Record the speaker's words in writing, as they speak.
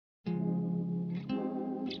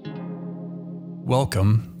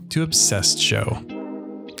Welcome to Obsessed Show,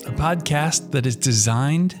 a podcast that is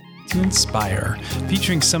designed to inspire,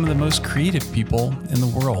 featuring some of the most creative people in the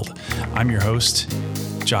world. I'm your host,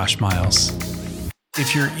 Josh Miles.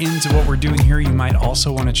 If you're into what we're doing here, you might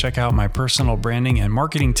also want to check out my personal branding and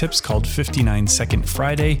marketing tips called 59 Second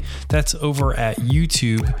Friday. That's over at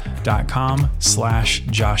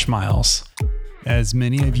youtube.com/Josh Miles. As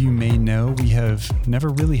many of you may know, we have never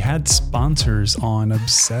really had sponsors on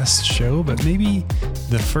Obsessed Show, but maybe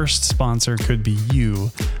the first sponsor could be you.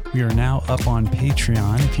 We are now up on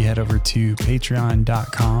Patreon. If you head over to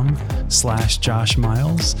patreon.com/Josh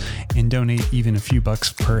Miles and donate even a few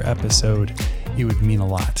bucks per episode, it would mean a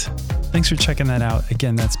lot. Thanks for checking that out.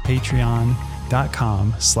 Again, that's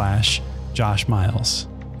patreon.com/Josh Miles.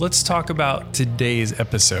 Let's talk about today's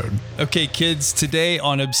episode. Okay, kids, today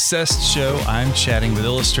on Obsessed Show, I'm chatting with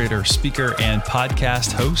illustrator, speaker, and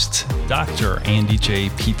podcast host, Dr. Andy J.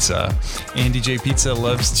 Pizza. Andy J. Pizza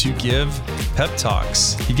loves to give pep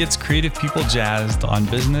talks. He gets creative people jazzed on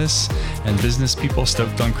business and business people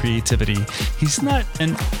stoked on creativity. He's not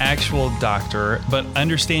an actual doctor, but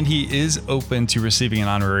understand he is open to receiving an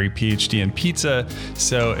honorary PhD in pizza.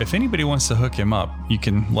 So if anybody wants to hook him up, you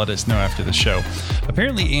can let us know after the show.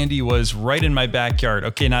 Apparently, Andy was right in my backyard.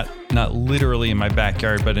 Okay, not literally in my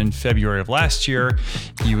backyard, but in February of last year,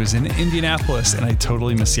 he was in Indianapolis and I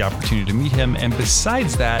totally missed the opportunity to meet him. And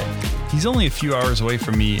besides that, he's only a few hours away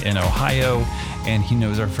from me in Ohio, and he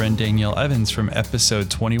knows our friend Danielle Evans from episode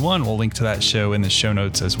 21. We'll link to that show in the show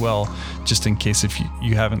notes as well, just in case if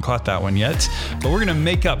you haven't caught that one yet. But we're going to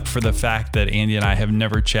make up for the fact that Andy and I have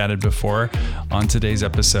never chatted before on today's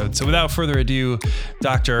episode. So without further ado,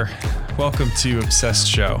 Doctor, welcome to Obsessed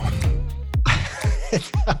Show. It's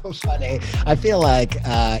so funny. I feel like,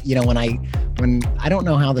 when I don't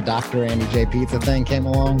know how the Dr. Andy J. Pizza thing came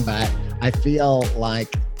along, but I feel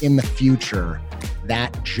like in the future,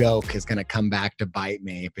 that joke is going to come back to bite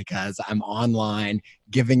me because I'm online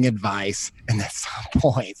giving advice, and at some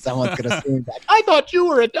point, someone's going to say, I thought you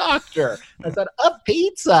were a doctor. I said, a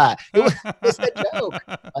pizza. It was just a joke.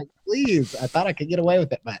 Like, please, I thought I could get away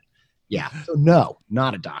with it. But yeah, so no,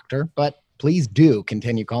 not a doctor, but please do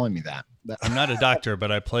continue calling me that. I'm not a doctor,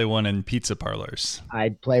 but I play one in pizza parlors. I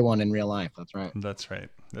play one in real life. That's right. That's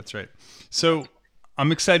right. So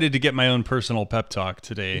I'm excited to get my own personal pep talk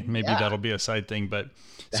today. Maybe that'll be a side thing, but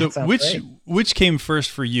so which came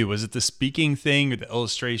first for you? Was it the speaking thing or the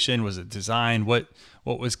illustration? Was it design? What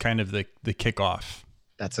was kind of the kickoff?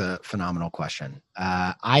 That's a phenomenal question.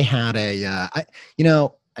 I had I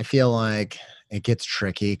feel like it gets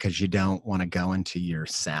tricky because you don't want to go into your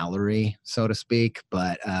salary, so to speak,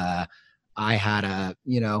 but I had a,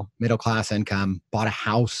 middle-class income, bought a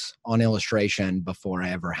house on illustration before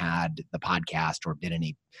I ever had the podcast or did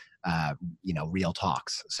any, real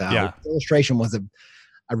talks. So illustration was a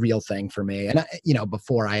real thing for me. And,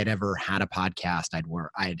 before I had ever had a podcast, I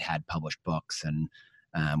had published books and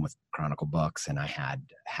with Chronicle Books, and I had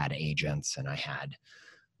agents, and I had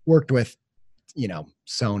worked with,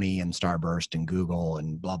 Sony and Starburst and Google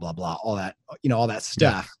and blah, blah, blah, all that, all that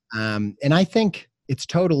stuff. Yeah. And I think it's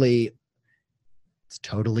totally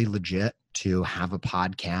legit to have a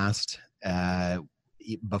podcast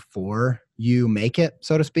before you make it,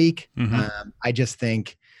 so to speak. Mm-hmm. I just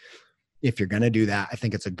think if you're going to do that, I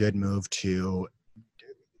think it's a good move to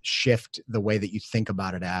shift the way that you think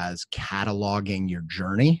about it as cataloging your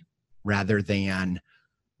journey rather than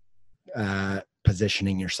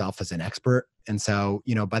positioning yourself as an expert. And so,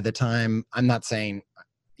 by the time, I'm not saying,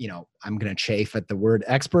 I'm going to chafe at the word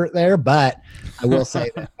expert there, but I will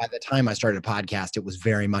say that by the time I started a podcast, it was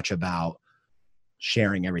very much about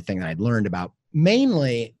sharing everything that I'd learned about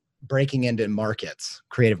mainly breaking into markets,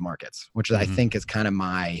 creative markets, which I think is kind of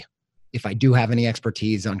if I do have any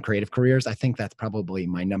expertise on creative careers, I think that's probably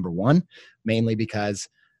my number one, mainly because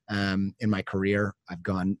in my career,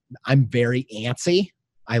 I'm very antsy.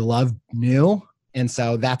 I love new. And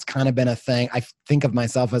so that's kind of been a thing. I think of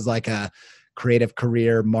myself as like a creative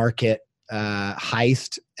career market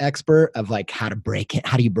heist expert of like how do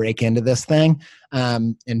you break into this thing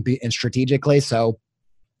and strategically. So,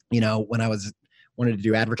 when I wanted to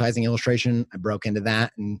do advertising illustration, I broke into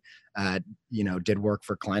that and, did work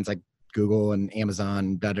for clients like Google and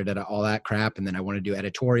Amazon, all that crap. And then I wanted to do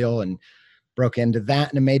editorial and broke into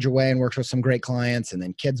that in a major way and worked with some great clients, and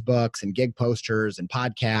then kids books and gig posters and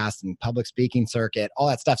podcasts and public speaking circuit, all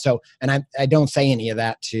that stuff. So, and I don't say any of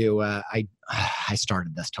that to, I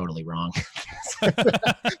started this totally wrong. On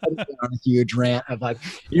a huge rant of like,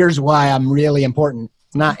 here's why I'm really important.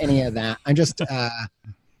 It's not any of that. I'm just,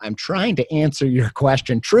 I'm trying to answer your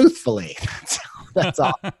question truthfully. That's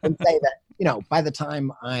all. And say that, by the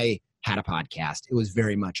time I had a podcast, it was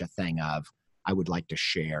very much a thing of, I would like to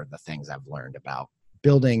share the things I've learned about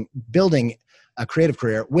building a creative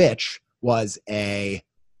career, which was a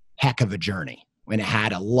heck of a journey when it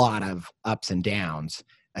had a lot of ups and downs,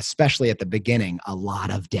 especially at the beginning, a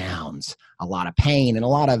lot of downs, a lot of pain, and a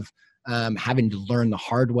lot of having to learn the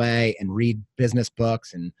hard way and read business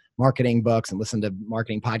books and marketing books and listen to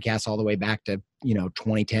marketing podcasts all the way back to,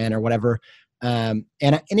 2010 or whatever. And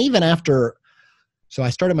even after, so I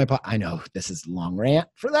started I know this is a long rant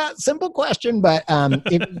for that simple question, but in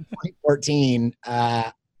 2014,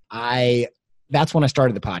 that's when I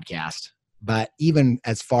started the podcast. But even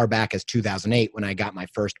as far back as 2008, when I got my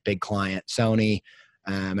first big client, Sony,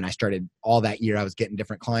 and I started all that year, I was getting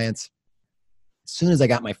different clients. As soon as I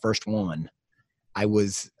got my first one, I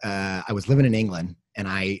was living in England, and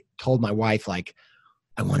I told my wife, like,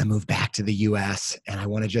 I want to move back to the US and I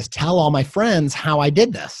want to just tell all my friends how I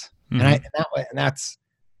did this. Mm-hmm. And that's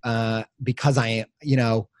because I'm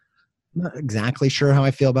not exactly sure how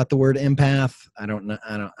I feel about the word empath. I don't know.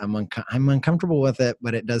 I'm uncomfortable with it,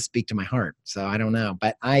 but it does speak to my heart. So I don't know,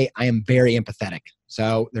 but I am very empathetic.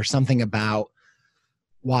 So there's something about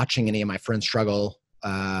watching any of my friends struggle,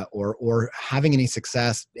 or having any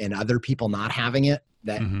success and other people not having it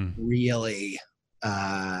that really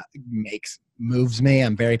moves me.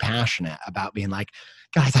 I'm very passionate about being like,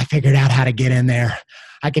 guys, I figured out how to get in there.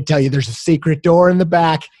 I could tell you there's a secret door in the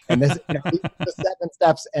back, and this the 7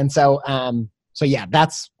 steps. And so yeah,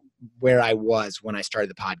 that's where I was when I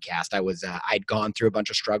started the podcast. I'd gone through a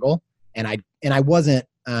bunch of struggle, and I was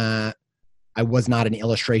not an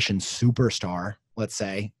illustration superstar, let's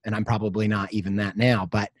say, and I'm probably not even that now,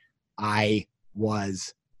 but I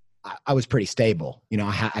was pretty stable.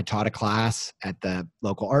 I taught a class at the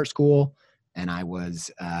local art school, and I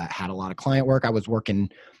had a lot of client work. I was working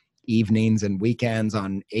evenings and weekends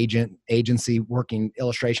on agency, working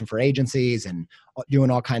illustration for agencies and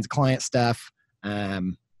doing all kinds of client stuff.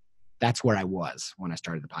 That's where I was when I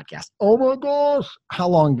started the podcast. Oh my gosh. How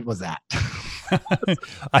long was that?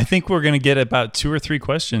 I think we're going to get about 2 or 3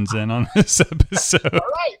 questions in on this episode. All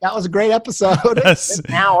right. That was a great episode. Yes.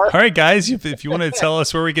 An hour. All right, guys. If you want to tell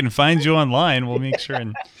us where we can find you online, we'll make sure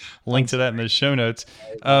and link to that in the show notes.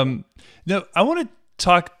 No, I want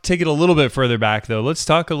to take it a little bit further back, though. Let's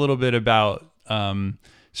talk a little bit about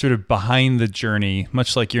sort of behind the journey.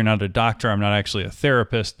 Much like you're not a doctor, I'm not actually a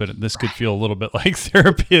therapist, but this could feel a little bit like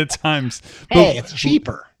therapy at times. Hey, it's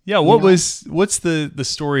cheaper. Yeah. What's the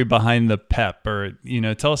story behind the PEP, or,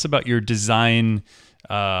 tell us about your design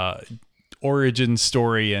origin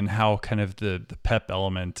story and how kind of the PEP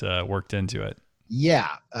element worked into it. Yeah.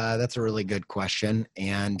 That's a really good question.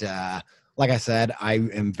 And like I said, I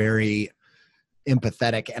am very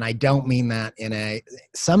empathetic, and I don't mean that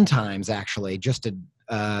sometimes actually just to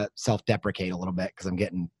self-deprecate a little bit, because I'm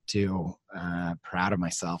getting too proud of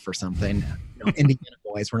myself or something. Indiana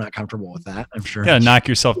boys, we're not comfortable with that, I'm sure. Yeah, knock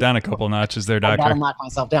yourself down a couple notches there, doctor. I gotta knock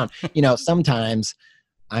myself down. Sometimes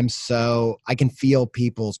I can feel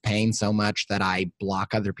people's pain so much that I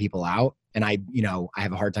block other people out, and I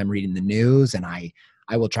have a hard time reading the news, and I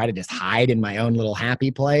will try to just hide in my own little happy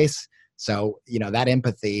place. So, that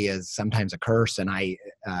empathy is sometimes a curse, and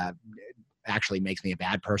actually makes me a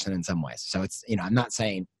bad person in some ways. So it's, I'm not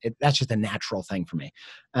saying that's just a natural thing for me.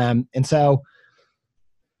 And so,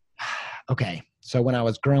 okay. So when I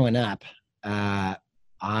was growing up, I've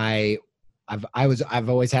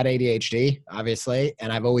always had ADHD, obviously,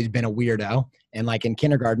 and I've always been a weirdo. And like in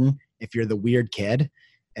kindergarten, if you're the weird kid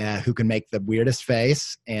who can make the weirdest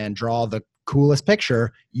face and draw the coolest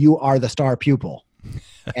picture, you are the star pupil.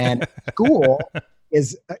 And school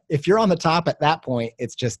is, if you're on the top at that point,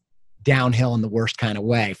 it's just downhill in the worst kind of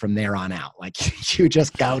way from there on out. Like you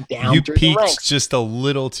just go down. You through the ranks peaked just a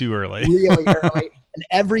little too early. Really early. And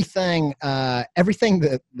everything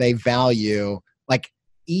that they value, like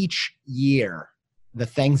each year, the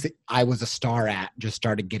things that I was a star at just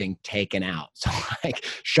started getting taken out. So like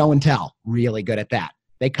show and tell, really good at that.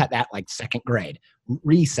 They cut that like 2nd grade.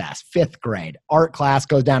 Recess, 5th grade. Art class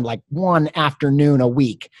goes down to like 1 afternoon a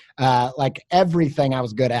week. Like everything I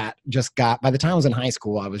was good at just got, by the time I was in high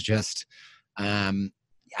school, I was just, I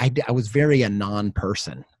was very a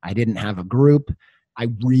non-person. I didn't have a group. I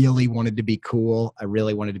really wanted to be cool. I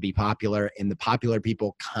really wanted to be popular, and the popular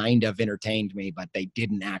people kind of entertained me, but they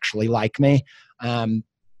didn't actually like me.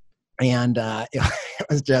 It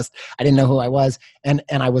was just, I didn't know who I was. And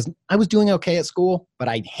I was doing okay at school, but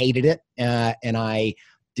I hated it. And I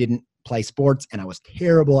didn't play sports, and I was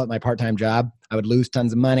terrible at my part-time job. I would lose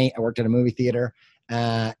tons of money. I worked at a movie theater.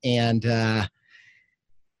 Yeah,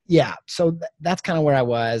 so that's kind of where I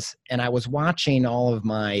was. And I was watching all of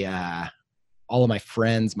my all of my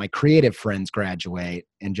friends, my creative friends graduate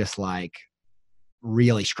and just like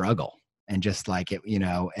really struggle and just like it,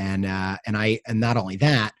 and not only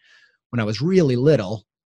that, when I was really little,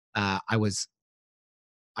 I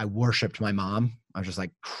worshiped my mom. I was just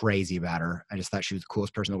like crazy about her. I just thought she was the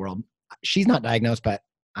coolest person in the world. She's not diagnosed, but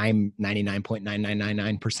I'm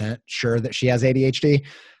 99.9999% sure that she has ADHD.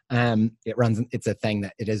 It's a thing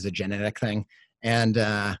it is a genetic thing.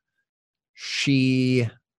 And she,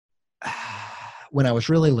 when I was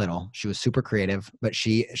really little, she was super creative, but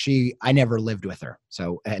I never lived with her.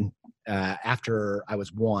 So, and after I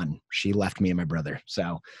was 1, she left me and my brother.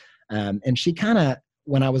 So, and she kind of,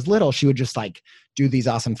 when I was little, she would just like do these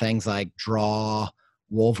awesome things like draw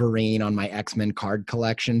Wolverine on my X-Men card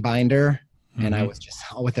collection binder. Mm-hmm. And I was just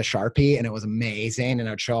with a Sharpie, and it was amazing. And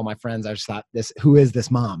I'd show all my friends. I just thought, who is this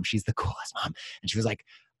mom? She's the coolest mom. And she was like,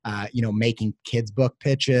 making kids book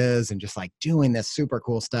pitches and just like doing this super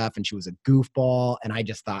cool stuff. And she was a goofball. And I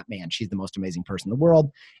just thought, man, she's the most amazing person in the world.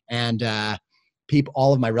 And,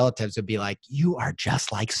 all of my relatives would be like, you are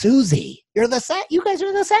just like Susie. You're the same. You guys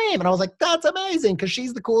are the same. And I was like, that's amazing, because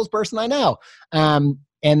she's the coolest person I know. And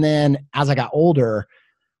then as I got older,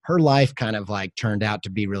 her life kind of like turned out to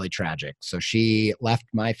be really tragic. So she left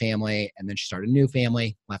my family, and then she started a new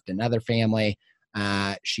family, left another family.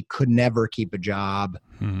 She could never keep a job.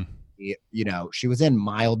 She was in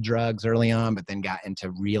mild drugs early on, but then got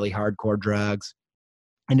into really hardcore drugs.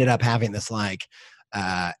 Ended up having this like,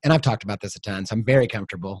 and I've talked about this a ton, so I'm very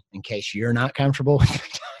comfortable in case you're not comfortable with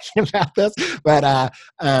talking about this.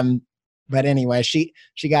 But anyway, she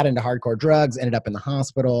got into hardcore drugs, ended up in the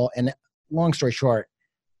hospital, and long story short,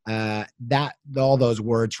 all those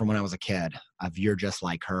words from when I was a kid of "you're just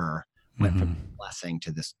like her" went from blessing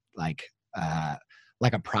to this like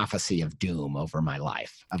a prophecy of doom over my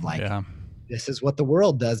life of like, this is what the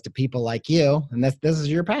world does to people like you, and this is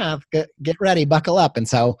your path. Get ready, buckle up. And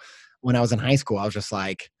so when I was in high school, I was just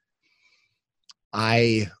like,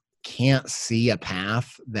 I can't see a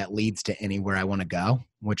path that leads to anywhere I want to go,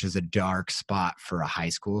 which is a dark spot for a high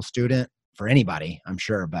school student, for anybody, I'm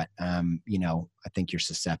sure. But, I think you're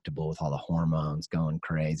susceptible with all the hormones going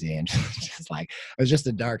crazy, and just like, it was just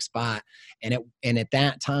a dark spot. And at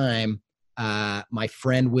that time, my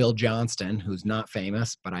friend Will Johnston, who's not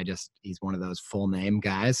famous, but he's one of those full name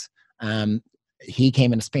guys. He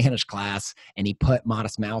came into Spanish class, and he put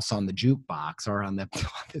Modest Mouse on the jukebox, or on the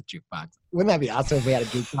jukebox. Wouldn't that be awesome if we had a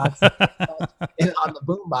jukebox on the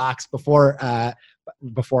boombox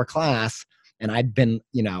before class? And I'd been,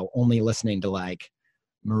 only listening to like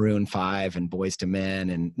Maroon 5 and Boyz II Men,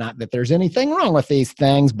 and not that there's anything wrong with these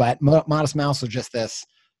things, but Modest Mouse was just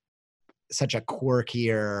such a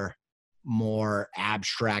quirkier, more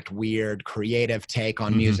abstract, weird, creative take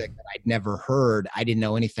on music that I'd never heard. I didn't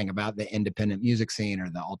know anything about the independent music scene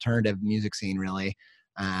or the alternative music scene, really.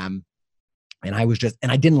 And I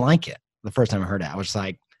didn't like it the first time I heard it. I was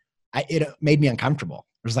like, it made me uncomfortable.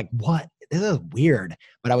 I was like, what? This is weird.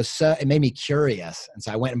 But it made me curious. And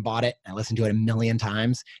so I went and bought it, and I listened to it a million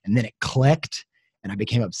times, and then it clicked, and I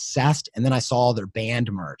became obsessed. And then I saw all their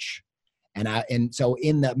band merch. And so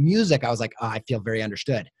in the music, I was like, oh, I feel very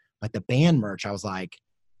understood. But the band merch, I was like,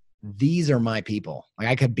 these are my people. Like,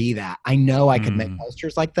 I could be that. I know I could make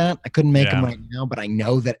posters like that. I couldn't make them right now, but I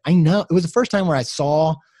know it was the first time where I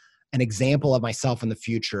saw an example of myself in the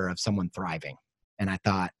future of someone thriving. And I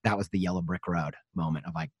thought that was the Yellow Brick Road moment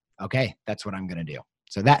of like, okay, that's what I'm going to do.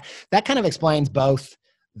 So that kind of explains both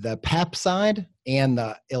the pep side and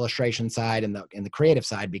the illustration side and the creative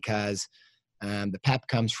side, because the pep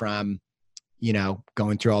comes from,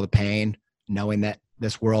 going through all the pain, knowing that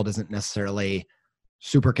this world isn't necessarily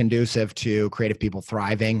super conducive to creative people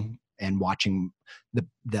thriving, and watching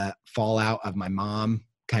the fallout of my mom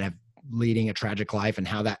kind of leading a tragic life, and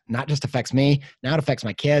how that not just affects me, now it affects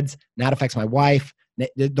my kids, now it affects my wife,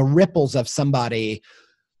 the ripples of somebody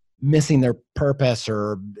missing their purpose,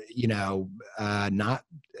 or, not,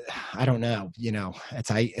 I don't know,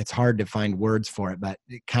 it's hard to find words for it, but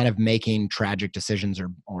kind of making tragic decisions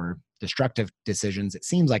or destructive decisions. It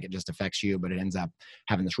seems like it just affects you, but it ends up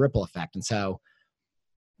having this ripple effect. And so,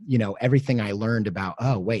 everything I learned about,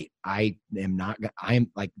 oh, wait, I am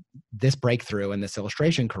like, this breakthrough in this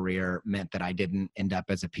illustration career meant that I didn't end up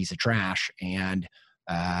as a piece of trash. And,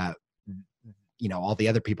 all the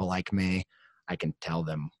other people like me, I can tell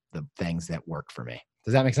them the things that work for me.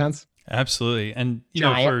 Does that make sense? Absolutely. And,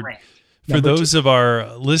 for those of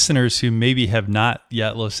our listeners who maybe have not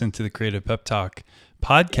yet listened to the Creative Pep Talk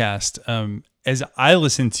podcast, as I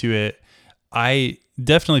listen to it, I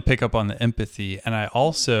definitely pick up on the empathy. And I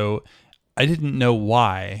I didn't know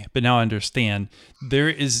why, but now I understand. There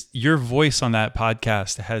is your voice on that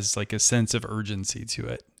podcast has like a sense of urgency to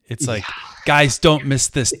it. It's like, guys, don't miss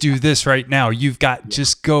this. Do this right now. You've got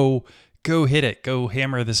just go hit it. Go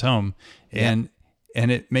hammer this home. And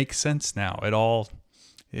it makes sense now. It all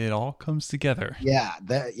comes together. Yeah.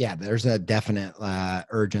 There's a definite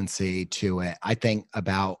urgency to it. I think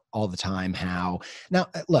about all the time how now,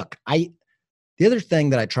 look, the other thing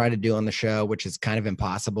that I try to do on the show, which is kind of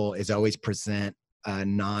impossible, is always present a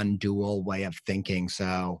non-dual way of thinking.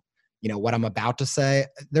 So, what I'm about to say,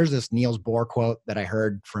 there's this Niels Bohr quote that I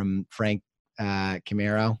heard from Frank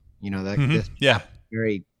Camaro, this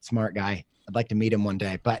very smart guy. I'd like to meet him one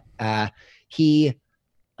day, but I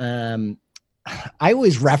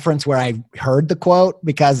always reference where I heard the quote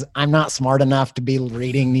because I'm not smart enough to be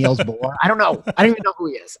reading Niels Bohr. I don't know. I don't even know who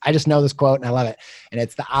he is. I just know this quote and I love it. And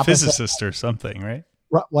it's the opposite. Physicist or something, right?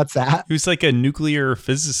 What's that? Who's like a nuclear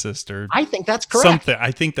physicist or I think that's correct. Something.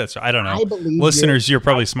 I think that's, I don't know. I believe listeners, you're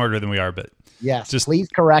probably smarter than we are, but yes, please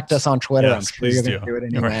correct us on Twitter. Yes, I'm sure you're going to do it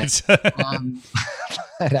anyway. Right.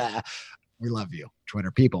 But, we love you,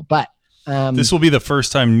 Twitter people. But this will be the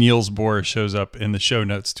first time Niels Bohr shows up in the show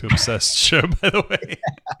notes to Obsessed Show, by the way.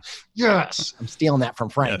 Yes. I'm stealing that from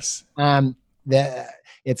Frank. Yes.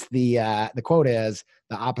 The quote is,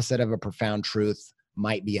 the opposite of a profound truth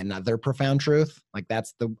might be another profound truth. Like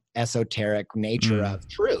that's the esoteric nature of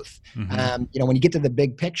truth. Mm-hmm. When you get to the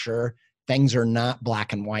big picture, things are not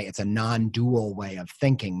black and white. It's a non-dual way of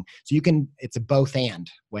thinking. So it's a both and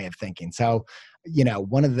way of thinking. So,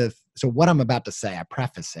 so what I'm about to say, I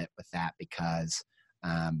preface it with that because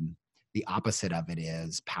the opposite of it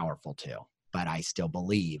is powerful too. But I still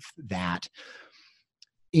believe that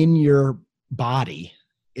in your body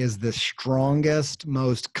is the strongest,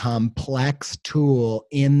 most complex tool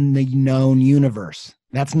in the known universe.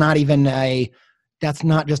 That's not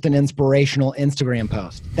just an inspirational Instagram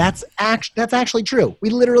post. That's actually true.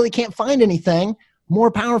 We literally can't find anything more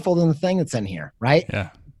powerful than the thing that's in here, right?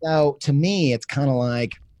 Yeah. So to me, it's kind of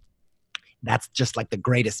like, that's just like the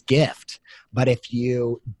greatest gift. But if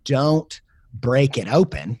you don't break it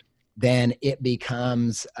open, then it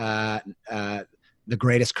becomes the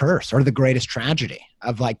greatest curse or the greatest tragedy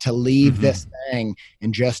of like to leave this thing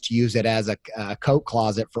and just use it as a coat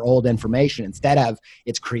closet for old information instead of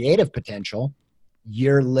its creative potential.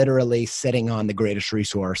 You're literally sitting on the greatest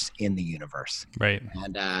resource in the universe. Right.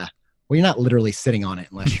 And, you're not literally sitting on it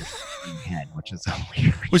unless you're in your head, which is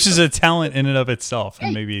weird. Which is a talent in and of itself. Hey,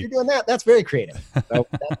 and maybe you're doing that. That's very creative. So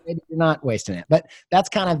maybe you're not wasting it. But that's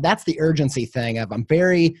the urgency thing of I'm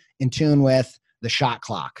very in tune with the shot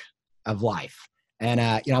clock of life. And,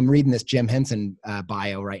 I'm reading this Jim Henson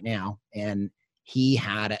bio right now. And he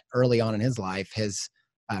had early on in his life, his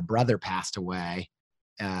brother passed away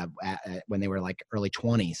when they were like early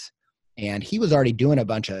 20s. And he was already doing a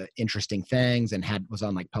bunch of interesting things and was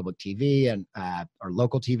on like public TV and or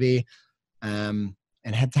local TV and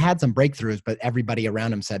had some breakthroughs. But everybody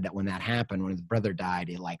around him said that when that happened, when his brother died,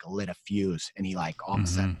 he like lit a fuse and he like all of a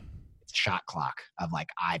sudden it's a shot clock of like,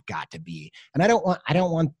 I've got to be. And I don't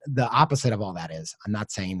want the opposite of all that is. I'm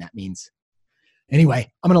not saying that means.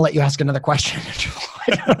 Anyway, I'm going to let you ask another question.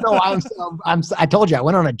 I don't know why I told you I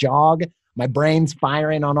went on a jog. My brain's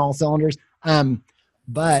firing on all cylinders.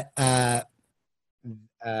 But,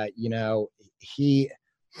 he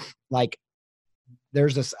like,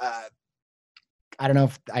 there's this, I don't know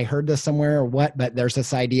if I heard this somewhere or what, but there's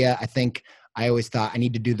this idea. I think I always thought I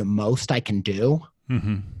need to do the most I can do.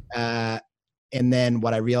 And then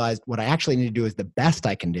what I realized, what I actually need to do is the best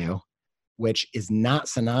I can do, which is not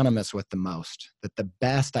synonymous with the most. That the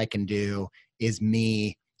best I can do is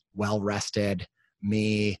me well-rested,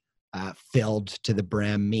 me filled to the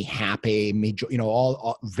brim, me happy, me,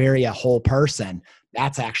 all very a whole person.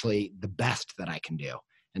 That's actually the best that I can do.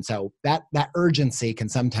 And so that urgency can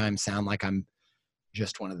sometimes sound like I'm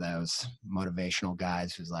just one of those motivational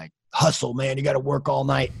guys who's like, hustle, man, you got to work all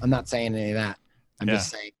night. I'm not saying any of that. I'm just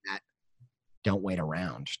saying that don't wait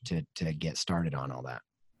around to get started on all that.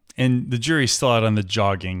 And the jury's still out on the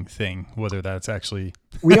jogging thing, whether that's actually...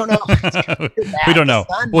 We don't know. We don't know.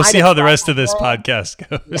 We'll see how the rest of this podcast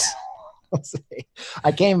goes. Yeah. We'll see.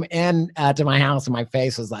 I came in to my house and my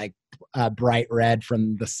face was like bright red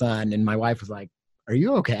from the sun. And my wife was like, are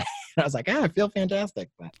you okay? And I was like, I feel fantastic.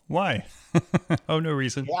 But why? Oh, no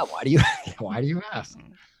reason. Yeah. Why do you ask?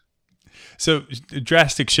 So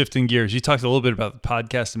drastic shift in gears. You talked a little bit about the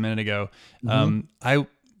podcast a minute ago. I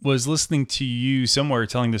was listening to you somewhere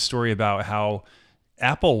telling the story about how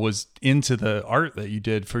Apple was into the art that you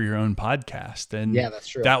did for your own podcast. And yeah, that's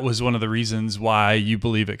true. That was one of the reasons why you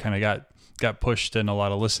believe it kind of got pushed and a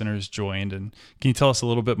lot of listeners joined. And can you tell us a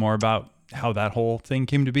little bit more about how that whole thing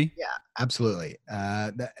came to be? Yeah, absolutely.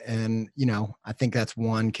 And, I think that's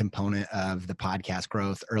one component of the podcast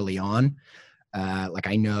growth early on. Like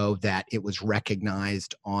I know that it was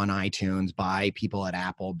recognized on iTunes by people at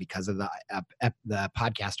Apple because of the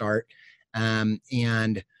podcast art.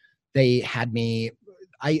 And they had me,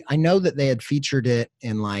 I know that they had featured it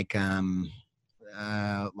in like a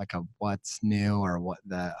what's new or what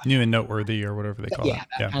the New and noteworthy or whatever they call it.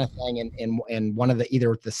 that kind of thing in one of the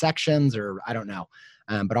either the sections or I don't know,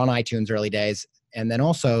 but on iTunes early days. And then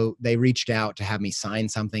also they reached out to have me sign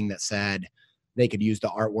something that said they could use the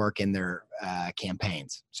artwork in their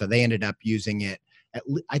campaigns. So they ended up using it.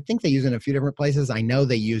 I think they use it in a few different places. I know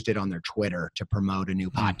they used it on their Twitter to promote a new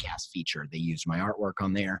podcast feature. They used my artwork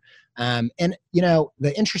on there. And,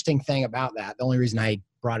 the interesting thing about that, the only reason I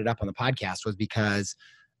brought it up on the podcast was because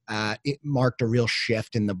it marked a real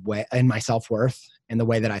shift in my self-worth and the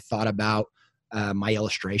way that I thought about my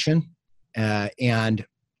illustration. And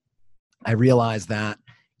I realized that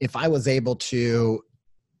if I was able to,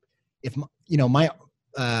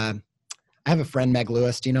 I have a friend, Meg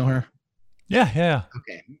Lewis. Do you know her? Yeah.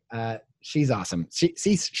 Okay. She's awesome. She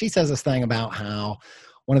says this thing about how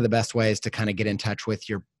one of the best ways to kind of get in touch with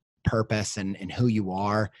your purpose and who you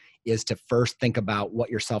are is to first think about what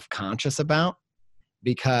you're self-conscious about.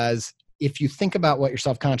 Because if you think about what you're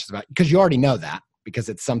self-conscious about, because you already know that, because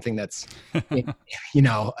it's something that's,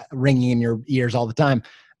 ringing in your ears all the time,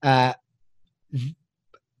 that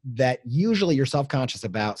usually you're self-conscious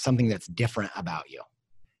about something that's different about you.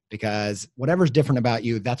 Because whatever's different about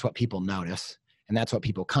you, that's what people notice and that's what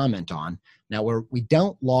people comment on. Now, we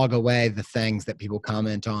don't log away the things that people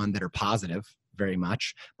comment on that are positive very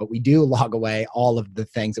much, but we do log away all of the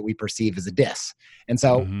things that we perceive as a diss. And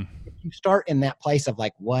so if you start in that place of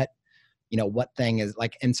like, what thing is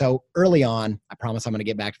like, and so early on, I promise I'm going to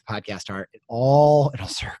get back to the podcast art. It'll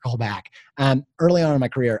circle back. Early on in my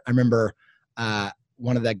career, I remember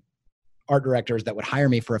one of the art directors that would hire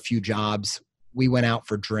me for a few jobs. We went out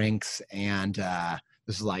for drinks, and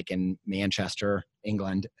this is like in Manchester,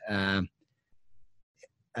 England.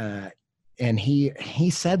 And he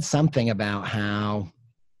said something about how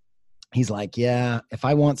he's like, yeah, if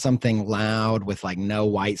I want something loud with like no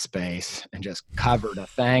white space and just covered a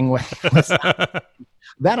thing with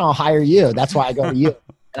then I'll hire you. That's why I go to you.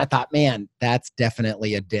 And I thought, man, that's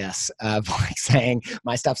definitely a diss of like saying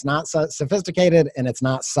my stuff's not so sophisticated and it's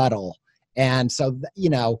not subtle. And so,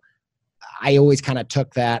 I always kind of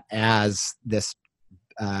took that as this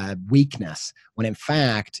weakness, when in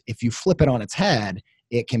fact, if you flip it on its head,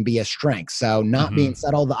 it can be a strength. So not being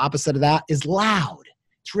subtle, the opposite of that is loud.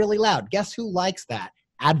 It's really loud. Guess who likes that?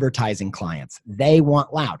 Advertising clients. They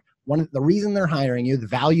want loud. The reason they're hiring you, the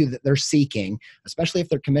value that they're seeking, especially if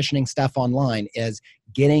they're commissioning stuff online, is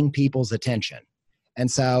getting people's attention. And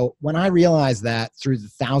so when I realized that through the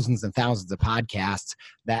thousands and thousands of podcasts,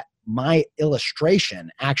 that my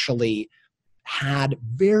illustration actually had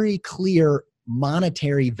very clear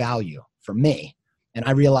monetary value for me, and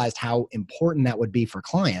I realized how important that would be for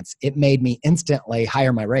clients, it made me instantly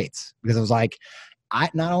higher my rates, because I was like,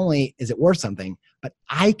 not only is it worth something, but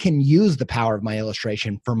I can use the power of my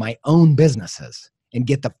illustration for my own businesses and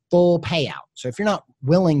get the full payout. So if you're not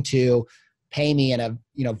willing to pay me in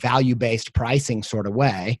a value-based pricing sort of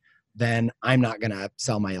way, then I'm not going to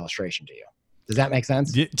sell my illustration to you. Does that make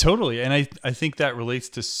sense? Yeah, totally. And I think that relates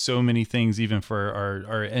to so many things, even for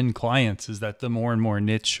our end clients, is that the more and more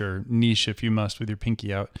niche, if you must, with your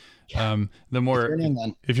pinky out, the more,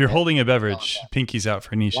 if you're holding a beverage, pinky's out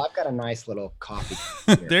for niche. Well, I've got a nice little coffee.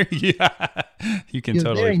 There, yeah, you can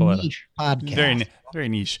totally pull it up. Very, very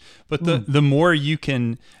niche. But the more you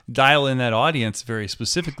can dial in that audience very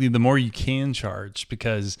specifically, the more you can charge,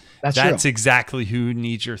 because that's exactly who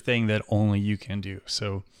needs your thing that only you can do.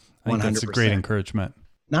 So I think 100%. That's a great encouragement.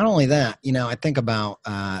 Not only that, I think about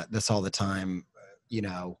this all the time.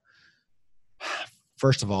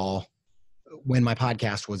 First of all, when my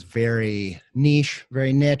podcast was very niche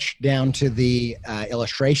down to the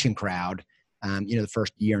illustration crowd, the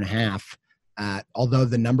first year and a half, although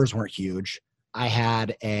the numbers weren't huge, I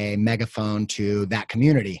had a megaphone to that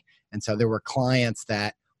community. And so there were clients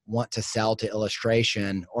that want to sell to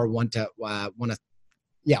illustration or want to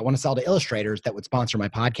sell to illustrators that would sponsor my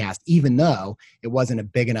podcast, even though it wasn't a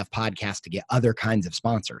big enough podcast to get other kinds of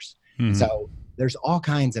sponsors. So there's all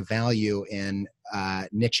kinds of value in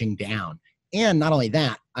niching down. And not only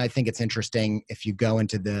that, I think it's interesting if you go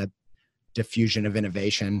into the diffusion of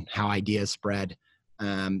innovation, how ideas spread.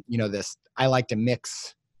 I like to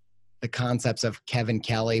mix the concepts of Kevin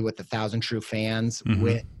Kelly with 1,000 True Fans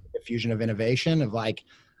with diffusion of innovation of like,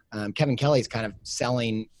 Kevin Kelly's kind of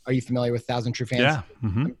selling. Are you familiar with 1,000 True Fans? Yeah.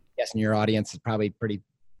 guessing your audience is probably pretty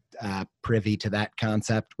privy to that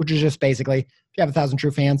concept, which is just basically if you have 1,000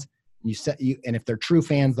 true fans, and if they're true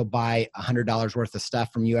fans, they'll buy $100 worth of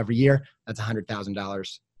stuff from you every year. That's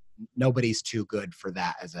 $100,000. Nobody's too good for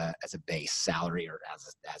that as a base salary or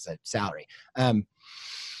as a salary. Anyway,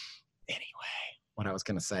 what I was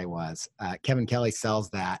going to say was Kevin Kelly sells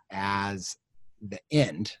that as the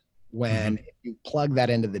end. When if you plug that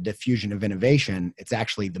into the diffusion of innovation, it's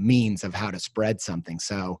actually the means of how to spread something.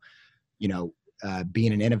 So,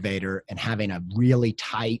 being an innovator and having a really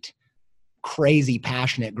tight, crazy,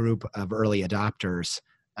 passionate group of early adopters,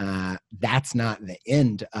 that's not the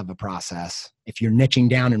end of a process. If you're niching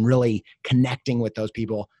down and really connecting with those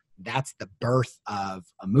people, that's the birth of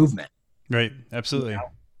a movement. Right. Absolutely.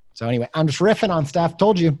 So anyway, I'm just riffing on stuff.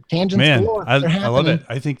 Told you, tangents. Man, galore. I love it.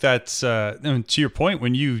 I think that's to your point.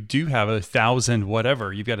 When you do have 1,000,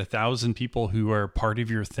 whatever, you've got 1,000 people who are part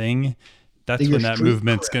of your thing. That's when that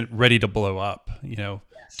movement's ready to blow up.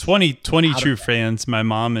 20 true fans. My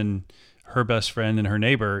mom and her best friend and her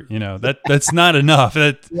neighbor. That's not enough.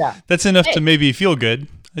 That's enough to maybe feel good.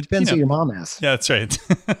 It depends who your mom is. Yeah, that's right.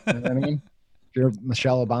 You know what I mean? If you're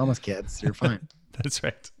Michelle Obama's kids, you're fine. That's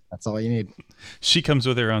right. That's all you need. She comes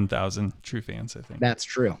with her own 1,000 true fans, I think. That's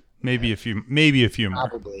true. Maybe a few more.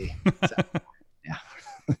 Probably. Yeah.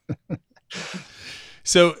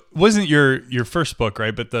 So wasn't your first book,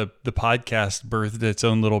 right? But the podcast birthed its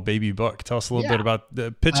own little baby book. Tell us a little bit about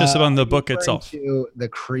pitch us on the book itself. To the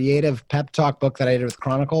creative pep talk book that I did with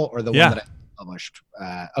Chronicle, or the one that I published.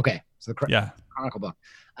 Okay. So the Chronicle book.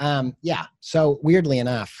 So weirdly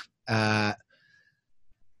enough,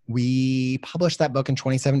 we published that book in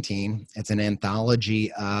 2017. It's an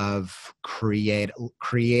anthology of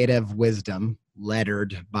creative wisdom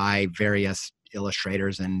lettered by various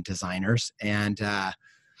illustrators and designers. And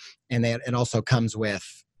it also comes with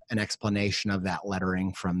an explanation of that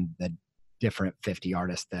lettering from the different 50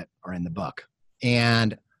 artists that are in the book.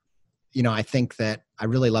 And, I think that I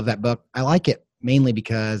really love that book. I like it mainly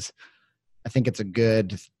because I think it's a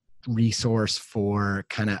good resource for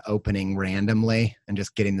kind of opening randomly and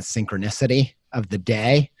just getting the synchronicity of the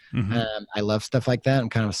day. I love stuff like that. I'm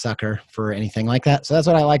kind of a sucker for anything like that. So that's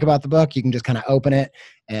what I like about the book. You can just kind of open it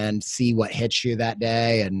and see what hits you that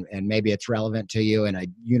day. And maybe it's relevant to you in a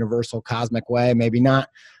universal cosmic way, maybe not.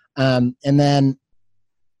 And then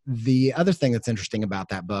the other thing that's interesting about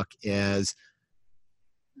that book is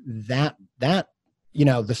that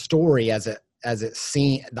the story as it's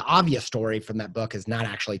seen, the obvious story from that book is not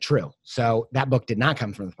actually true. So that book did not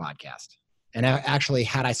come from the podcast. And actually,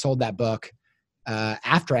 had I sold that book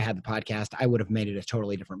after I had the podcast, I would have made it a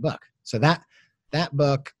totally different book. So that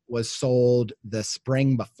book was sold the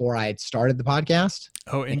spring before I had started the podcast.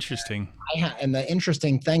 Oh, interesting. And the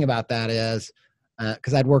interesting thing about that is,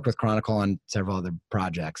 because I'd worked with Chronicle on several other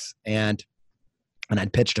projects, and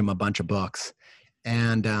I'd pitched them a bunch of books,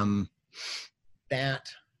 and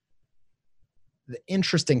the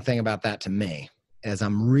interesting thing about that to me is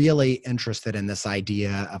I'm really interested in this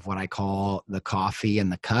idea of what I call the coffee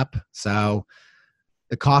and the cup. So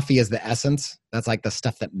the coffee is the essence. That's like the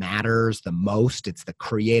stuff that matters the most. It's the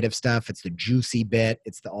creative stuff. It's the juicy bit.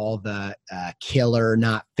 It's all the killer,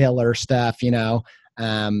 not filler stuff,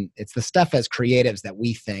 It's the stuff as creatives that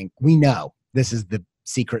we think, we know this is the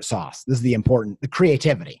secret sauce. This is the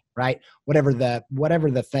creativity, right? Whatever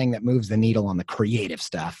the thing that moves the needle on the creative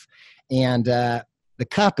stuff. And the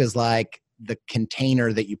cup is like the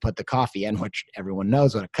container that you put the coffee in, which everyone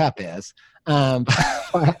knows what a cup is. But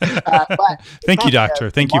thank you, doctor.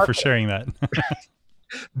 Thank you for sharing that.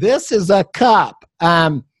 This is a cup.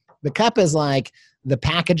 The cup is like the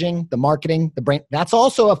packaging, the marketing, the brand. That's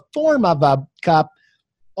also a form of a cup,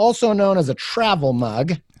 also known as a travel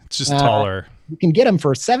mug. It's just taller. You can get them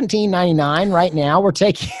for $17.99 right now. We're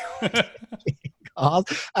taking calls.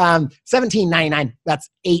 $17.99. That's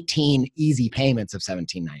 18 easy payments of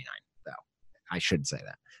 $17.99. So I should say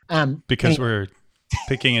that. Because we're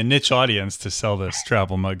picking a niche audience to sell this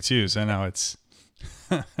travel mug too. So now it's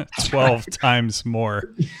 12 times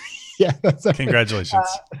more. Yeah. Congratulations.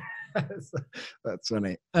 That's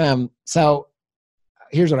funny. So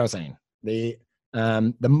here's what I was saying. The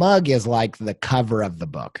mug is like the cover of the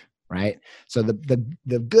book, right? So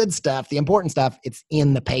the good stuff, the important stuff, it's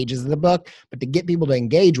in the pages of the book, but to get people to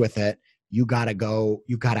engage with it, you got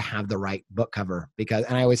to have the right book cover, and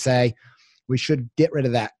I always say we should get rid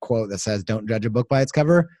of that quote that says, don't judge a book by its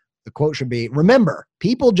cover. The quote should be, remember,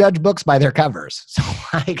 people judge books by their covers. So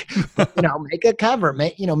make a cover,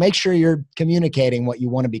 make sure you're communicating what you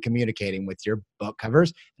want to be communicating with your book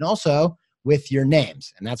covers and also with your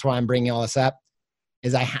names. And that's why I'm bringing all this up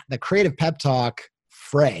is the creative pep talk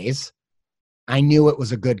phrase. I knew it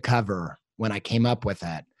was a good cover when I came up with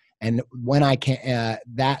it. And when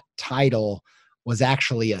that title was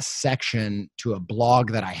actually a section to a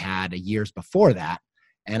blog that I had years before that.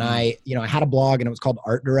 And I had a blog and it was called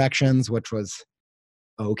Art Directions, which was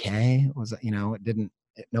okay. It was,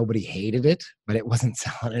 nobody hated it, but it wasn't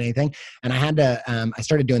selling anything. And I had to, I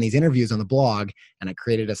started doing these interviews on the blog, and I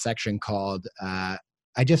created a section called, I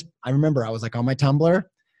remember I was like on my Tumblr,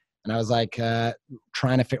 and I was like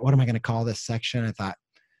trying to figure, what am I going to call this section?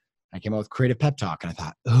 I came up with Creative Pep Talk, and I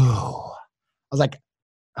thought, oh, I was like,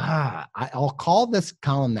 I'll call this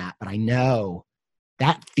column that, but I know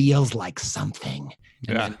that feels like something.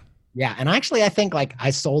 And and actually I think like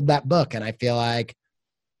I sold that book, and I feel like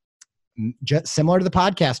just similar to the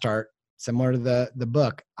podcast art, similar to the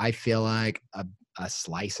book, I feel like a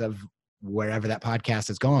slice of wherever that podcast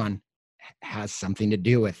has gone has something to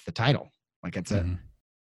do with the title. Like it's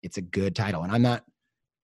a good title. And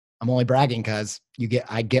I'm only bragging because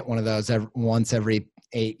I get one of those once every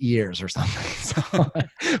 8 years or something. So,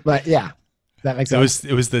 but yeah, that makes sense.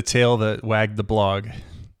 It was the tail that wagged the blog.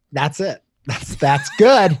 That's it. That's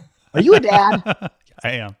good. Are you a dad?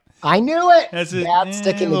 I am. I knew it. That's Dad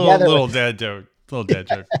sticking together. Little dad joke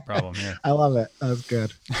problem here. I love it. That was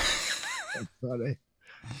good. That's funny.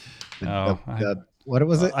 What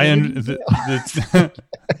was it?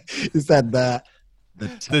 You said the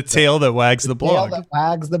tail that wags the blog. Tail that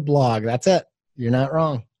wags the blog. That's it. You're not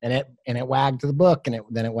wrong. And it wagged the book, and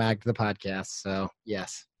then it wagged the podcast. So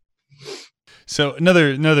yes. So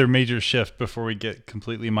another major shift before we get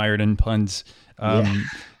completely mired in puns.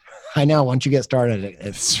 I know. Once you get started,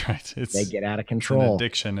 that's right. They get out of control. It's an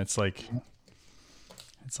addiction. It's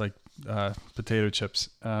like potato chips.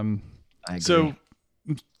 I agree. So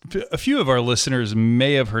a few of our listeners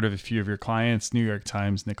may have heard of a few of your clients: New York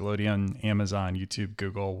Times, Nickelodeon, Amazon, YouTube,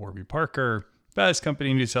 Google, Warby Parker, Best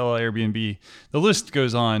Company, Nutella, Airbnb. The list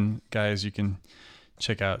goes on, guys. You can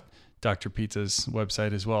check out Dr. Pizza's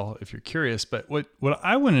website as well if you're curious. But what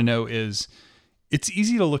I want to know is, it's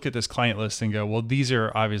easy to look at this client list and go, well, these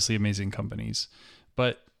are obviously amazing companies,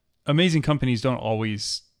 but amazing companies don't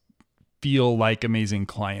always feel like amazing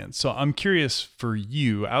clients. So I'm curious for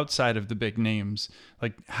you, outside of the big names,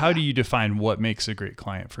 like how do you define what makes a great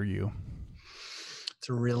client for you? It's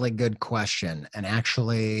a really good question. And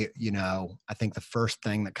actually, I think the first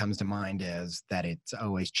thing that comes to mind is that it's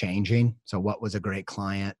always changing. So what was a great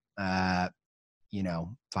client,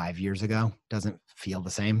 5 years ago doesn't feel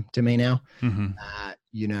the same to me now.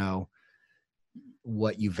 Mm-hmm.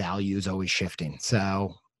 What you value is always shifting.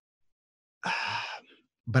 So,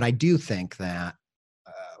 but I do think that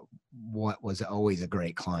what was always a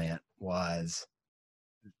great client was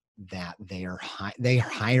that they're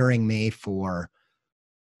hiring me for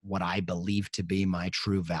what I believe to be my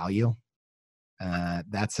true value.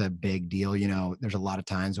 That's a big deal. There's a lot of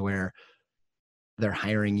times where they're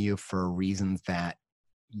hiring you for reasons that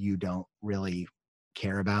you don't really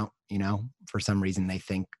care about. For some reason they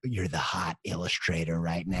think you're the hot illustrator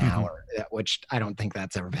right now, which I don't think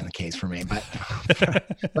that's ever been the case for me, but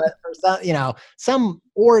but for some,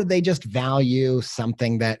 or they just value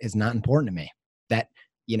something that is not important to me, that,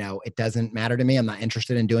 it doesn't matter to me. I'm not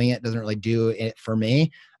interested in doing it. It doesn't really do it for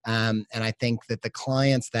me. And I think that the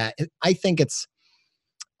clients I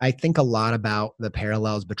think a lot about the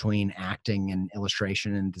parallels between acting and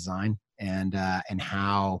illustration and design, and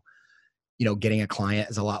how, getting a client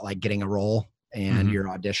is a lot like getting a role, and you're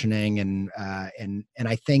auditioning, and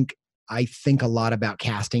I think a lot about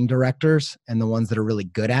casting directors, and the ones that are really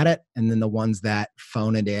good at it, and then the ones that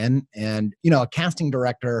phone it in. And, a casting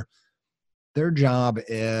director, their job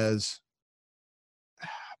is,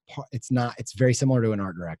 it's very similar to an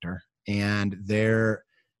art director, and they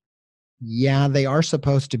are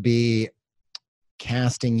supposed to be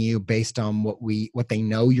casting you based on what they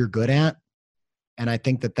know you're good at. And I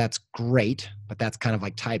think that that's great, but that's kind of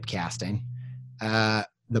like typecasting.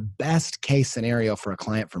 The best case scenario for a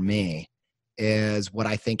client for me is what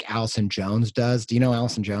I think Allison Jones does. Do you know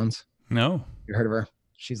Allison Jones? No. You heard of her?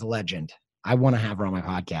 She's a legend. I want to have her on my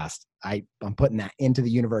podcast. I'm putting that into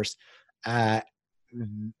the universe.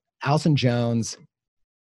 Allison Jones,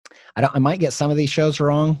 I might get some of these shows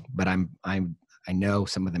wrong, but I know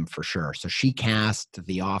some of them for sure. So she cast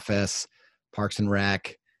The Office, Parks and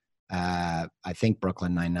Rec, I think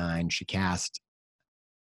Brooklyn Nine-Nine. She cast,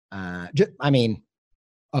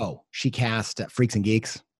 she cast Freaks and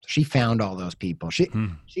Geeks. She found all those people. She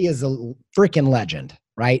is a freaking legend,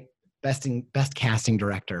 right? Best casting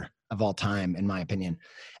director of all time, in my opinion.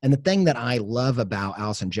 And the thing that I love about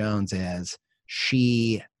Allison Jones is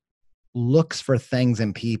she looks for things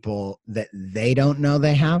in people that they don't know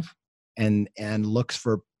they have, and looks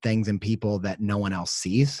for things in people that no one else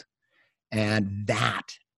sees. And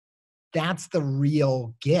that's the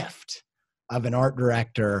real gift of an art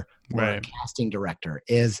director or a casting director,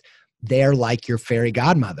 is they're like your fairy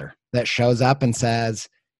godmother that shows up and says,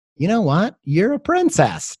 you know what? You're a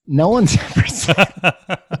princess. No one's ever said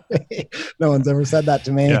that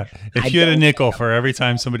to me. Yeah. If you had a nickel for every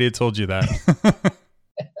time somebody had told you that.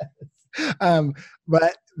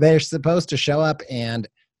 But they're supposed to show up and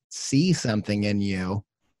see something in you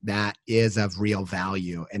that is of real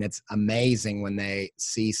value. And it's amazing when they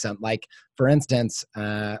see like, for instance,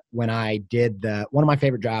 when I did one of my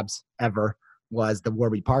favorite jobs ever was the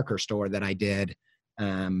Warby Parker store that I did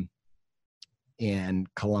in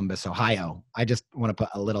Columbus, Ohio. I just want to put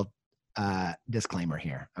a little disclaimer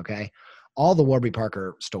here. Okay. All the Warby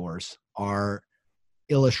Parker stores are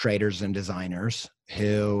illustrators and designers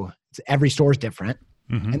who, every store is different,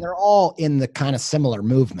 and they're all in the kind of similar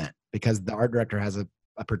movement because the art director has a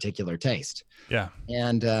particular taste. Yeah.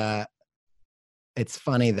 And it's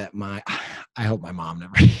funny that I hope my mom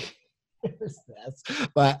never hears this,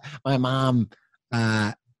 but my mom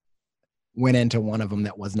went into one of them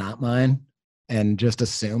that was not mine and just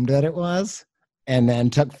assumed that it was, and then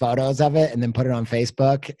took photos of it and then put it on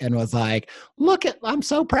Facebook and was like, I'm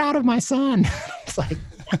so proud of my son. It's like,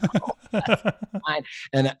 no, that's fine.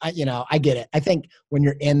 And I get it. I think when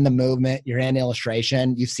you're in the movement, you're in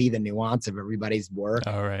illustration, you see the nuance of everybody's work.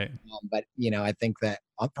 All right. But I think that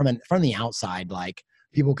from the outside, like,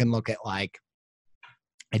 people can look at like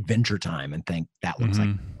Adventure Time and think that looks like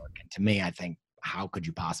work. And to me, I think, how could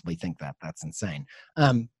you possibly think that? That's insane.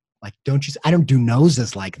 Like, I don't do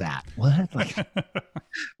noses like that. What? Like,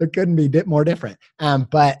 it couldn't be more different.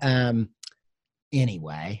 But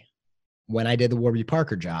anyway, when I did the Warby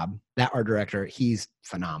Parker job, that art director, he's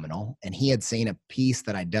phenomenal. And he had seen a piece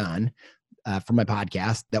that I'd done for my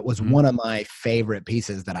podcast that was one of my favorite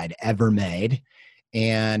pieces that I'd ever made.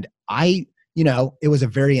 And it was a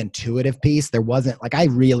very intuitive piece. There wasn't like, I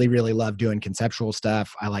really, really love doing conceptual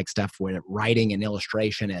stuff. I like stuff where writing and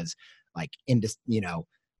illustration is like,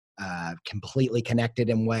 completely connected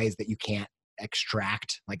in ways that you can't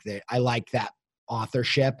extract. Like, I like that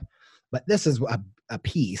authorship, but this is a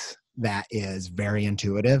piece that is very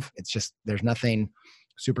intuitive. It's just, there's nothing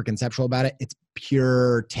super conceptual about it. It's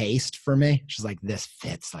pure taste for me. She's like, this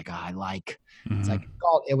fits. Like, I like, it's like,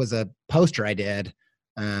 it was a poster I did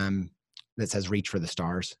that says "Reach for the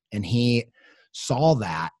Stars," and he saw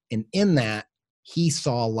that, and in that he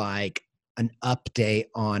saw like an update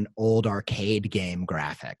on old arcade game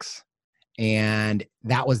graphics, and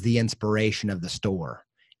that was the inspiration of the store.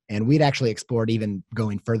 And we'd actually explored even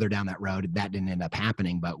going further down that road. That didn't end up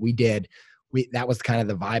happening, but that was kind of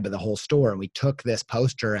the vibe of the whole store. And we took this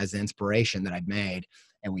poster as inspiration that I'd made,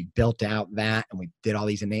 and we built out that, and we did all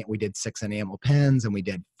these, we did 6 enamel pens, and we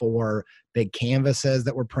did 4 big canvases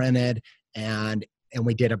that were printed, and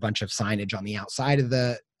we did a bunch of signage on the outside of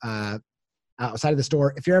the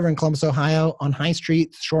store. If you're ever in Columbus, Ohio, on High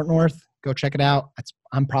Street, Short North, go check it out. That's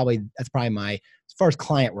probably my, as far as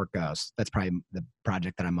client work goes, that's probably the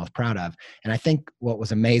project that I'm most proud of. And I think what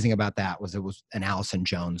was amazing about that was it was an Allison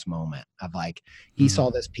Jones moment of like, he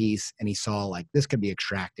saw this piece and he saw like, this could be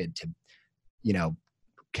extracted to,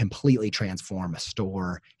 completely transform a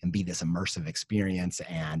store and be this immersive experience.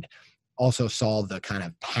 And also saw the kind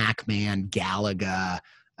of Pac-Man Galaga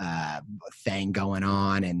thing going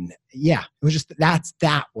on. And yeah, it was just,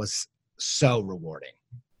 that was so rewarding.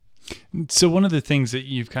 So one of the things that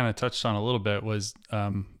you've kind of touched on a little bit was,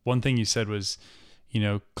 one thing you said was,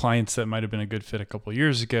 clients that might've been a good fit a couple of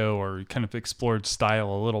years ago, or kind of explored style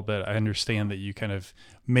a little bit. I understand that you kind of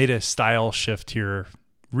made a style shift here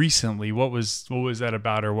recently. What was that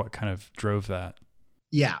about, or what kind of drove that?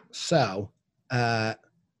 Yeah. So,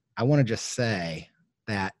 I want to just say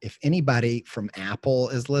that if anybody from Apple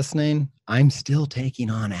is listening, I'm still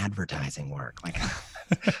taking on advertising work. Like,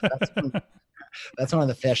 that's one of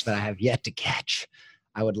the fish that I have yet to catch.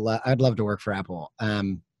 I'd love to work for Apple.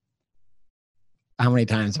 How many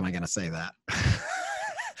times am I going to say that?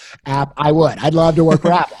 I'd love to work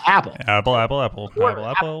for Apple. Apple.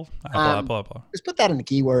 Just put that in the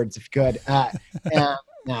keywords if you could.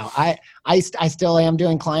 No, I still am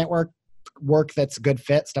doing client work that's a good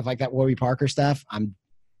fit, stuff like that, Warby Parker stuff. I'm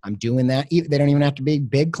doing that. They don't even have to be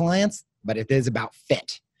big clients, but it is about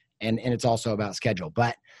fit, and it's also about schedule.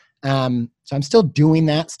 But so I'm still doing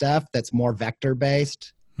that stuff that's more vector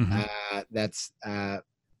based. That's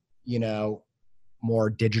more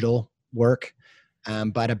digital work.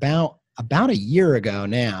 But about a year ago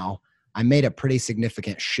now, I made a pretty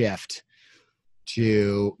significant shift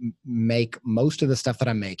to make most of the stuff that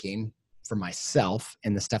I'm making for myself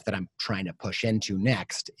and the stuff that I'm trying to push into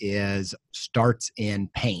next starts in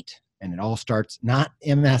Paint. And it all starts not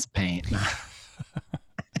MS Paint.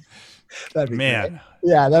 That'd be Man. great.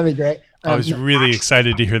 Yeah, that'd be great. I was really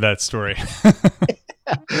excited to hear that story.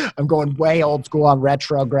 I'm going way old school on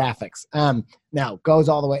retro graphics. Now goes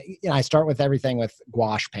all the way. I start with everything with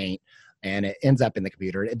gouache paint, and it ends up in the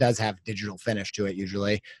computer. It does have digital finish to it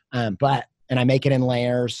usually, and I make it in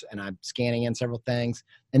layers, and I'm scanning in several things.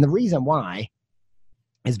 And the reason why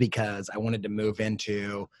is because I wanted to move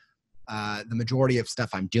into the majority of stuff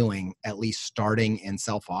I'm doing, at least starting in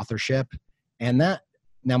self-authorship, and that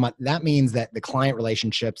means that the client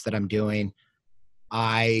relationships that I'm doing,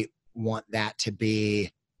 I want that to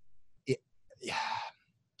be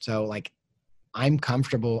so like I'm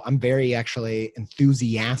comfortable. I'm very actually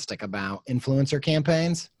enthusiastic about influencer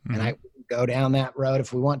campaigns, and I go down that road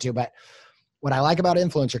if we want to. But what I like about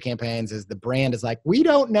influencer campaigns is the brand is like, we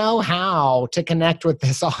don't know how to connect with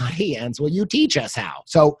this audience. Will you teach us how?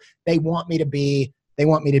 So they want me to be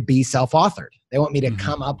self-authored. They want me to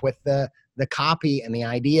come up with the copy and the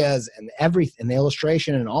ideas and everything, the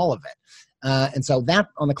illustration and all of it. And so that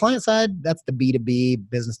on the client side, that's the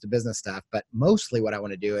B2B business to business stuff. But mostly what I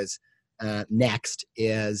want to do is next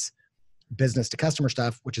is business to customer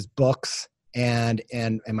stuff, which is books and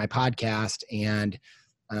my podcast and,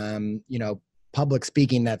 public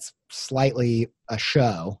speaking. That's slightly a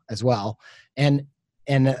show as well. And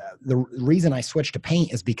the reason I switched to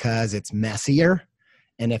Paint is because it's messier.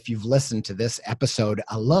 And if you've listened to this episode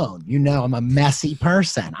alone, I'm a messy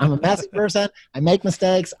person. I make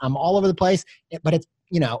mistakes. I'm all over the place, but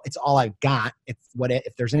it's all I've got. If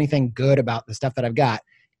there's anything good about the stuff that I've got,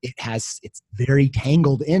 it's very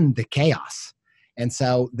tangled in the chaos. And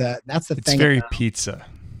so that's the thing. It's very pizza.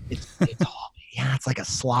 It's like a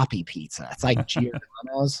sloppy pizza. It's like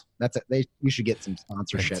Giordano's. That's it. You should get some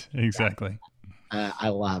sponsorship. Right, exactly. I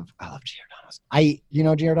love Giordano's. You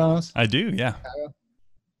know Giordano's? I do. Yeah.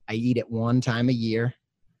 I eat it one time a year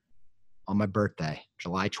on my birthday,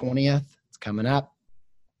 July 20th. It's coming up.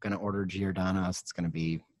 I'm going to order Giordano's. It's going to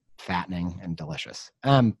be fattening and delicious.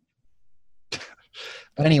 But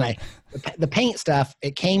anyway, the paint stuff,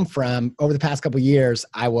 it came from over the past couple of years.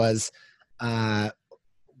 So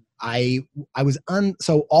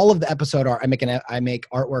all of the episode art, I make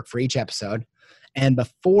artwork for each episode. And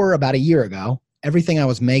before about a year ago, everything I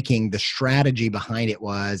was making, the strategy behind it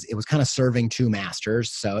was kind of serving two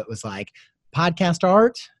masters. So it was like podcast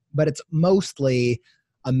art, but it's mostly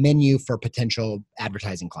a menu for potential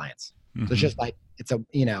advertising clients. So it's just like,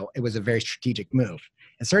 it was a very strategic move.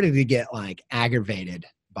 And started to get like aggravated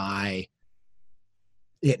by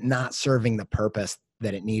it not serving the purpose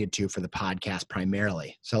that it needed to for the podcast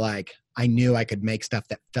primarily. So like I knew I could make stuff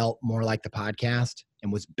that felt more like the podcast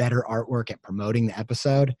and was better artwork at promoting the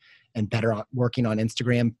episode and better working on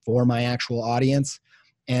Instagram for my actual audience.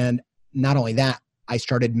 And not only that, I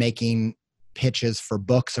started making pitches for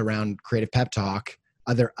books around Creative Pep Talk,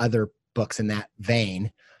 other books in that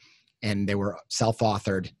vein. And they were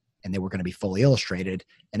self-authored and they were going to be fully illustrated.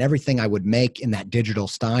 And everything I would make in that digital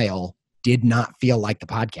style did not feel like the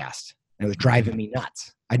podcast. And it was driving me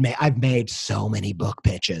nuts. I've made so many book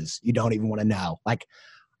pitches. You don't even want to know. Like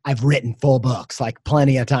I've written full books like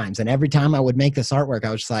plenty of times. And every time I would make this artwork,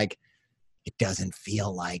 I was just like, it doesn't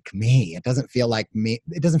feel like me. It doesn't feel like me.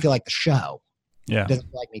 It doesn't feel like the show. Yeah. It doesn't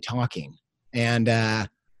feel like me talking. And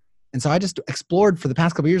so I just explored for the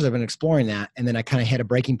past couple of years. I've been exploring that. And then I kind of hit a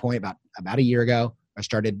breaking point about a year ago. It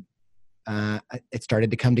started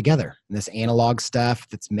to come together. And this analog stuff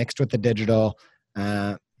that's mixed with the digital,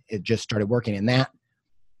 it just started working. And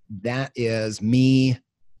that is me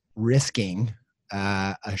risking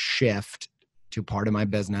a shift to part of my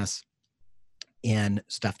business in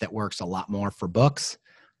stuff that works a lot more for books,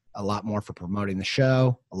 a lot more for promoting the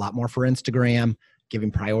show, a lot more for Instagram, giving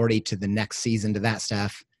priority to the next season to that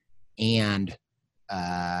stuff, and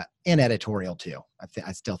editorial too.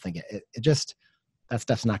 I still think it just, that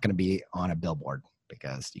stuff's not going to be on a billboard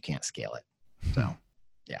because you can't scale it. So,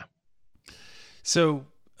 yeah. So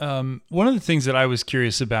one of the things that I was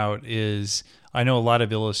curious about is I know a lot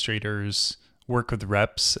of illustrators work with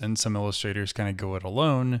reps and some illustrators kind of go it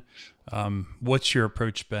alone. What's your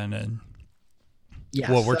approach been, and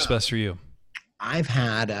what works best for you? I've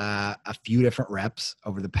had a few different reps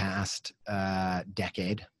over the past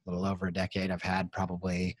decade, a little over a decade. I've had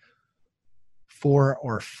probably 4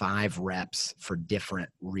 or 5 reps for different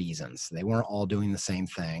reasons. They weren't all doing the same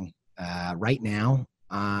thing. Right now,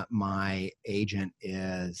 my agent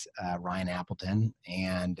is Ryan Appleton,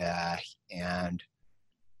 and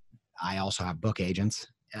I also have book agents.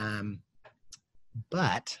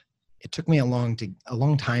 But it took me a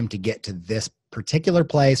long time to get to this particular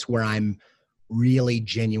place where I'm really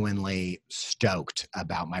genuinely stoked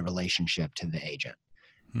about my relationship to the agent.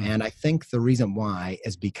 And I think the reason why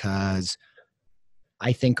is because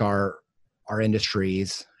I think our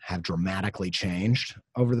industries have dramatically changed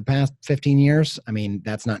over the past 15 years. I mean,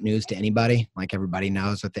 that's not news to anybody. Like, everybody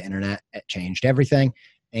knows with the internet, it changed everything.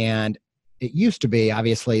 And it used to be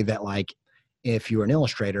obviously that, like, if you were an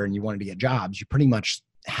illustrator and you wanted to get jobs, you pretty much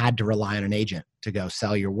had to rely on an agent to go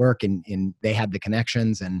sell your work, and they had the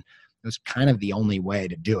connections, and it was kind of the only way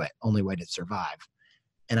to do it, only way to survive.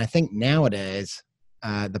 And I think nowadays,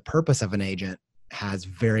 the purpose of an agent has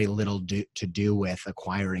very little to do with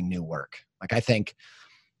acquiring new work. Like, I think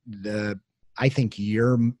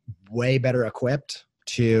you're way better equipped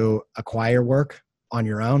to acquire work on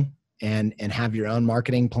your own and have your own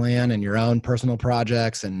marketing plan and your own personal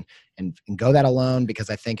projects and go that alone, because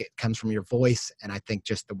I think it comes from your voice. And I think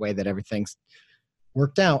just the way that everything's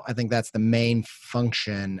worked out, I think that's the main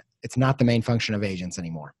function. It's not the main function of agents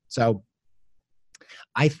anymore. So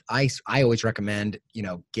I always recommend,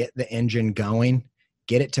 get the engine going,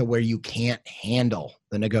 get it to where you can't handle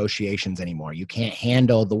the negotiations anymore. You can't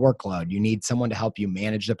handle the workload. You need someone to help you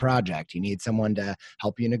manage the project. You need someone to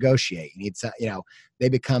help you negotiate. You need they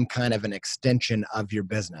become kind of an extension of your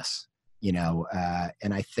business,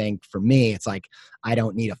 and I think for me, it's like, I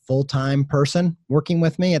don't need a full-time person working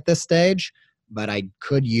with me at this stage, but I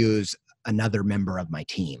could use another member of my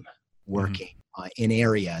team working in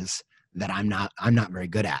areas that I'm not very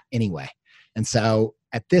good at anyway. And so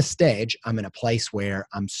at this stage, I'm in a place where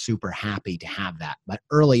I'm super happy to have that. But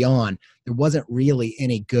early on, there wasn't really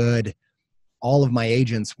any good. All of my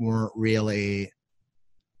agents weren't really,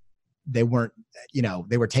 they were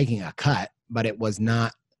taking a cut, but it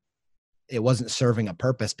wasn't serving a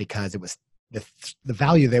purpose, because it was the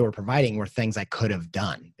value they were providing were things I could have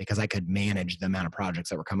done, because I could manage the amount of projects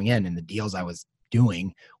that were coming in, and the deals I was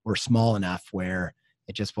doing were small enough where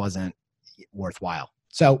it just wasn't worthwhile.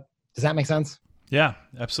 So does that make sense? Yeah,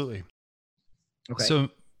 absolutely. Okay. So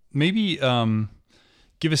maybe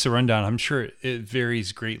give us a rundown. I'm sure it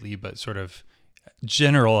varies greatly, but sort of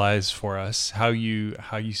generalize for us how you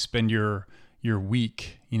spend your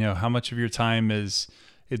week. How much of your time is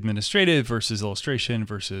administrative versus illustration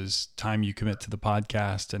versus time you commit to the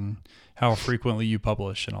podcast, and how frequently you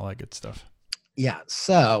publish and all that good stuff. Yeah.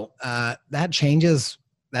 So that changes.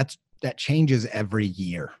 That changes every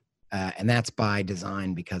year. And that's by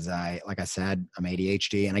design, because like I said, I'm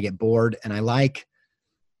ADHD and I get bored, and I like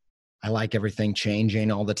everything changing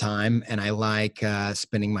all the time. And I like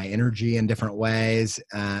spending my energy in different ways.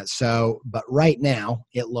 But right now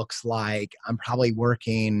it looks like I'm probably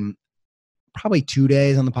working 2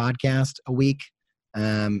 days on the podcast a week.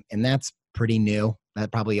 And that's pretty new.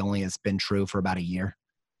 That probably only has been true for about a year.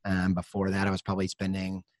 Before that, I was probably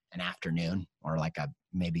spending an afternoon or like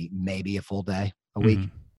maybe a full day a week.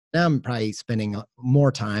 Now I'm probably spending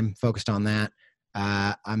more time focused on that.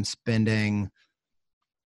 I'm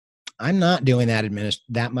not doing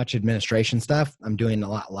that much administration stuff. I'm doing a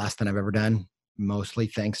lot less than I've ever done, mostly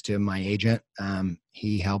thanks to my agent.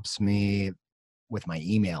 He helps me with my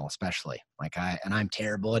email, especially. And I'm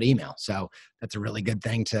terrible at email, so that's a really good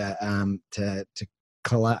thing to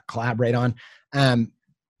collaborate on. And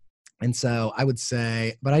so I would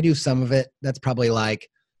say, but I do some of it. That's probably like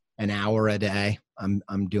an hour a day.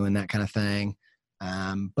 I'm doing that kind of thing.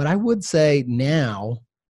 But I would say now,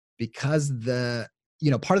 because part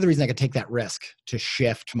of the reason I could take that risk to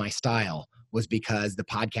shift my style was because the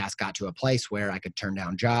podcast got to a place where I could turn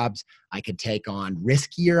down jobs. I could take on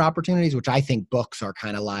riskier opportunities, which I think books are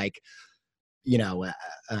kind of like,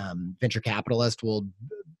 venture capitalist will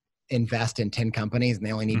invest in 10 companies and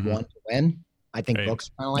they only need one to win. I think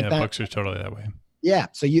books are kind of like that. Books are totally that way. Yeah.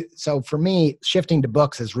 So for me, shifting to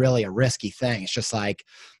books is really a risky thing. It's just like,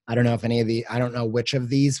 I don't know which of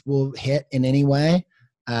these will hit in any way.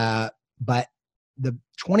 But the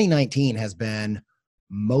 2019 has been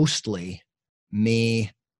mostly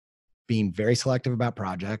me being very selective about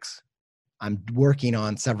projects. I'm working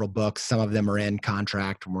on several books. Some of them are in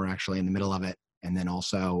contract and we're actually in the middle of it. And then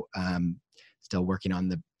also still working on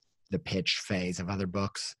the pitch phase of other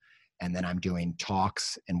books. And then I'm doing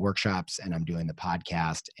talks and workshops, and I'm doing the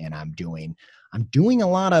podcast, and I'm doing a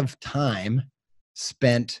lot of time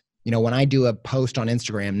spent, when I do a post on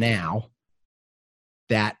Instagram now,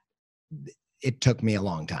 that it took me a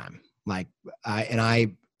long time.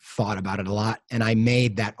 I thought about it a lot, and I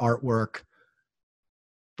made that artwork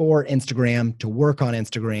for Instagram, to work on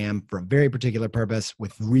Instagram for a very particular purpose,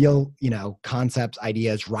 with real, concepts,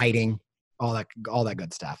 ideas, writing, all that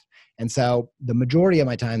good stuff. And so the majority of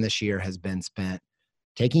my time this year has been spent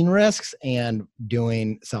taking risks and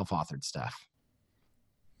doing self-authored stuff.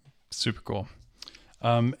 Super cool.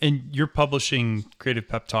 And you're publishing Creative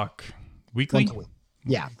Pep Talk weekly? Once a week.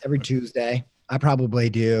 Yeah, every Tuesday. I probably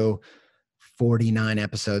do 49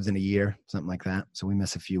 episodes in a year, something like that. So we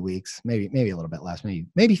miss a few weeks, maybe a little bit less,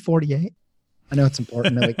 maybe 48. I know it's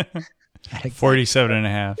important that we 47 and a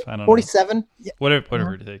half. I don't 47. know. Yeah.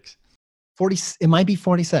 Whatever it takes. 40. It might be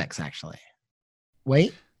 46 actually.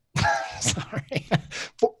 Wait, sorry.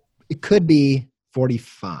 It could be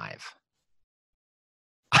 45.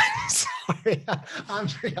 I'm sorry. I'm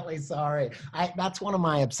really sorry. That's one of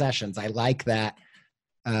my obsessions. I like that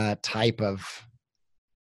type of,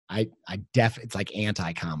 it's like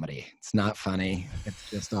anti-comedy. It's not funny. It's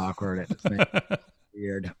just awkward. It's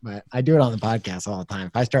weird, but I do it on the podcast all the time.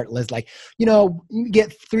 If I start list you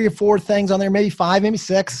get 3 or 4 things on there, maybe 5, maybe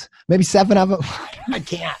 6, maybe 7 of them. I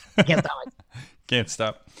can't stop it. Can't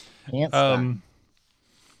stop. Can't stop.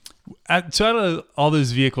 So out of all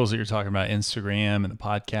those vehicles that you're talking about, Instagram and the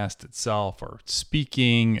podcast itself, or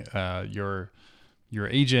speaking, your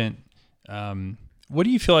agent, what do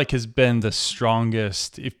you feel like has been the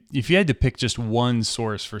strongest? If you had to pick just one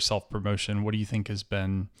source for self-promotion, what do you think has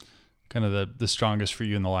been kind of the strongest for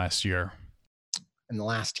you in the last year? In the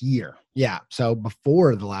last year? Yeah. So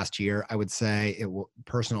before the last year, I would say it was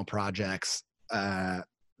personal projects that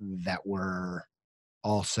were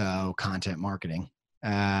also content marketing.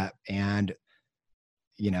 And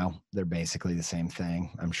they're basically the same thing.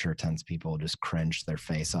 I'm sure tons of people just cringe their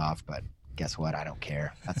face off, but guess what? I don't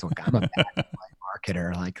care. That's what I'm a bad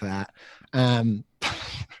marketer like that.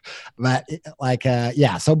 But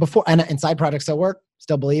so before and side projects still work,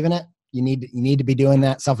 still believe in it. You need to be doing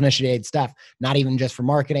that self-initiated stuff, not even just for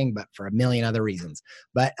marketing, but for a million other reasons.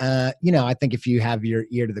 But, I think if you have your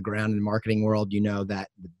ear to the ground in the marketing world, that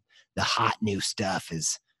the hot new stuff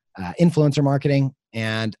is influencer marketing.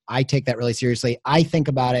 And I take that really seriously. I think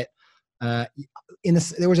about it.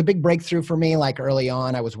 There was a big breakthrough for me, like early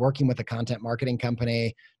on. I was working with a content marketing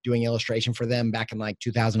company doing illustration for them back in like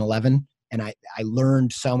 2011. And I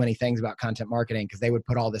learned so many things about content marketing because they would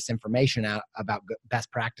put all this information out about best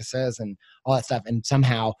practices and all that stuff. And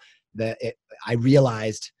somehow I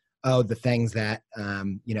realized, the things that,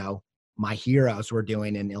 my heroes were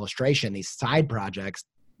doing in illustration, these side projects,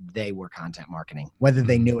 they were content marketing, whether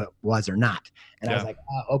they knew it was or not. And I was like,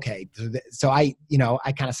 oh, okay. So I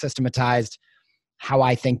kind of systematized how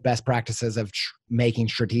I think best practices of making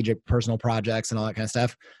strategic personal projects and all that kind of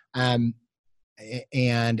stuff. And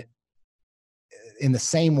in the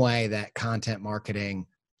same way that content marketing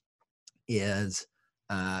is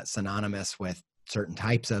synonymous with certain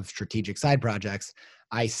types of strategic side projects,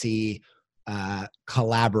 I see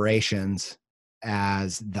collaborations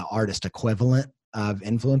as the artist equivalent of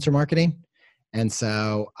influencer marketing. And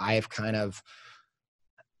so I've kind of,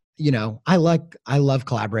 I love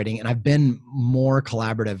collaborating, and I've been more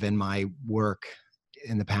collaborative in my work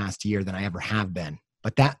in the past year than I ever have been.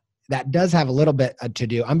 But that does have a little bit to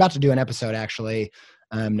do. I'm about to do an episode actually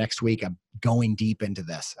next week. I'm going deep into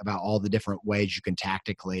this about all the different ways you can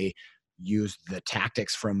tactically use the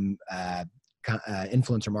tactics from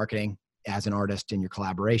influencer marketing as an artist in your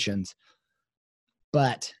collaborations.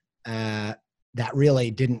 But that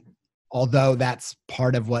really didn't, although that's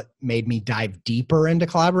part of what made me dive deeper into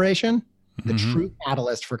collaboration. The true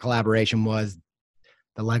catalyst for collaboration was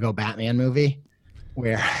the Lego Batman movie,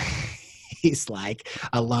 where he's like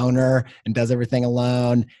a loner and does everything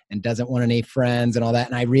alone and doesn't want any friends and all that.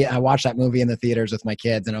 And I watched that movie in the theaters with my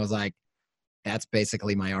kids, and I was like, that's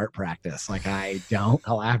basically my art practice. Like, I don't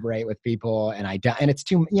collaborate with people, and and it's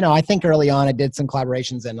too, I think early on I did some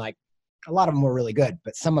collaborations, and like a lot of them were really good,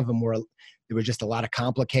 but some of them there was just a lot of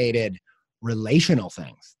complicated relational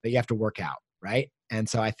things that you have to work out. Right. And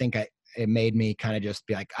so I think it made me kind of just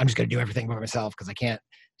be like, I'm just going to do everything by myself because I can't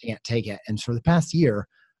take it. And for the past year,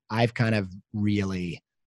 I've kind of really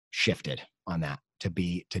shifted on that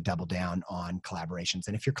to double down on collaborations.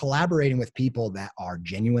 And if you're collaborating with people that are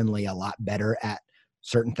genuinely a lot better at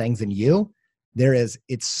certain things than you,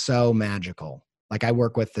 it's so magical. Like, I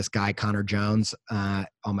work with this guy, Connor Jones, on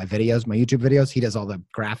my videos, my YouTube videos. He does all the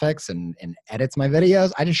graphics and edits my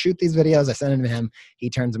videos. I just shoot these videos. I send them to him. He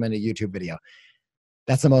turns them into YouTube video.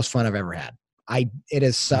 That's the most fun I've ever had. It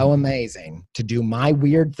is so amazing to do my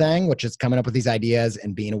weird thing, which is coming up with these ideas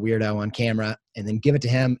and being a weirdo on camera, and then give it to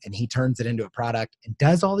him, and he turns it into a product and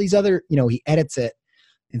does all these other, he edits it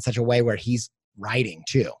in such a way where he's writing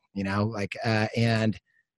too, and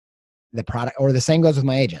the product, or the same goes with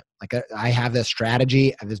my agent. Like, I have this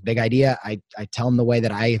strategy, I have this big idea. I tell him the way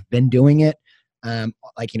that I've been doing it.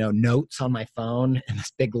 notes on my phone and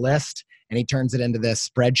this big list, and he turns it into this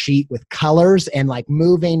spreadsheet with colors and like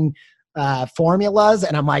moving formulas.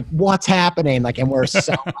 And I'm like, what's happening? Like, and we're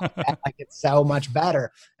so like, it's so much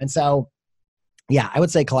better. And so, yeah, I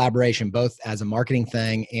would say collaboration, both as a marketing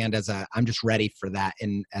thing and I'm just ready for that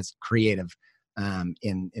as creative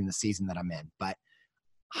in the season that I'm in. But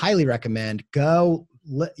highly recommend go.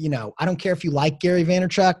 I don't care if you like Gary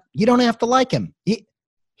Vaynerchuk. You don't have to like him.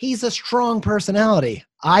 He's a strong personality.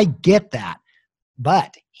 I get that,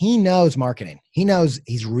 but he knows marketing. He knows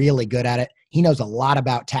he's really good at it. He knows a lot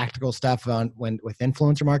about tactical stuff with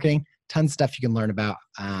influencer marketing. Tons of stuff you can learn about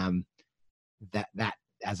that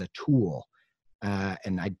as a tool.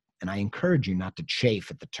 And I encourage you not to chafe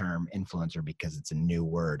at the term influencer because it's a new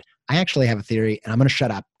word. I actually have a theory, and I'm going to shut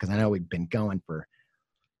up because I know we've been going for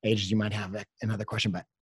ages. You might have another question, but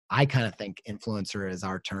I kind of think influencer is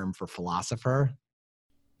our term for philosopher.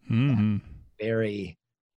 Mm-hmm. Very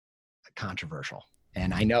controversial.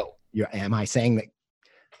 And I know am I saying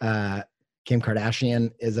that Kim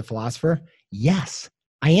Kardashian is a philosopher? Yes,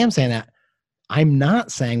 I am saying that. I'm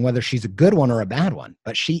not saying whether she's a good one or a bad one,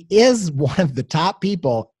 but she is one of the top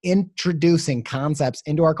people introducing concepts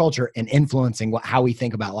into our culture and influencing how we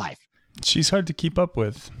think about life. She's hard to keep up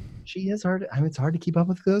with. She is hard. It's hard to keep up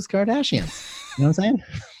with those Kardashians. You know what I'm saying?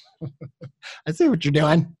 I see what you're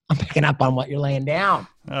doing. I'm picking up on what you're laying down.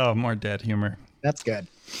 Oh, more dad humor. That's good.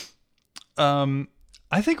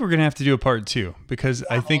 I think we're going to have to do a part 2 because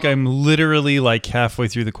I think I'm literally like halfway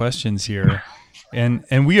through the questions here.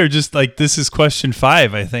 And we are just like, this is question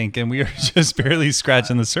 5, I think. And we are just barely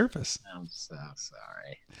scratching the surface. I'm so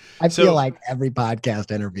sorry. I feel like every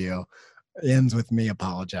podcast interview ends with me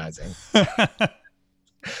apologizing.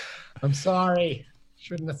 I'm sorry.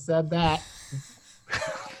 Shouldn't have said that.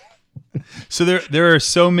 So there are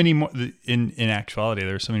so many more in actuality,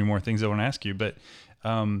 there are so many more things I want to ask you, but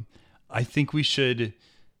I think we should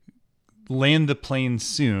land the plane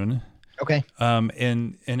soon. Okay.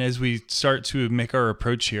 And as we start to make our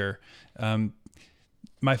approach here,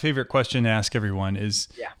 my favorite question to ask everyone is,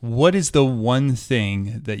 what is the one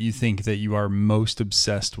thing that you think that you are most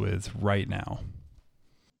obsessed with right now?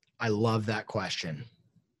 I love that question.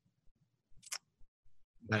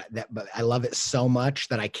 But I love it so much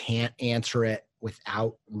that I can't answer it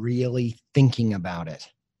without really thinking about it.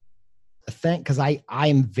 Because I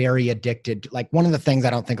am very addicted. Like, one of the things I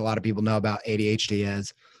don't think a lot of people know about ADHD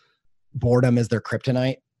is boredom is their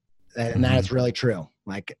kryptonite. And that is really true.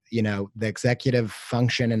 Like, the executive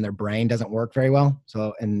function in their brain doesn't work very well.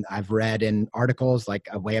 So, and I've read in articles, like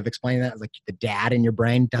a way of explaining that is like the dad in your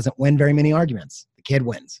brain doesn't win very many arguments. The kid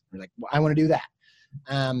wins. You're like, well, I want to do that.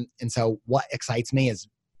 And so what excites me is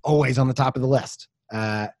always on the top of the list.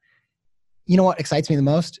 What excites me the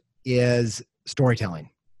most is storytelling.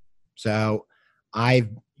 So I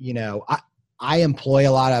employ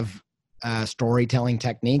a lot of storytelling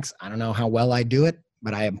techniques. I don't know how well I do it,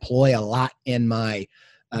 but I employ a lot in my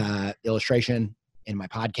illustration, in my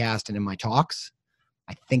podcast, and in my talks.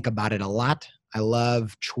 I think about it a lot. I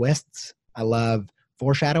love twists. I love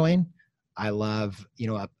foreshadowing. I love,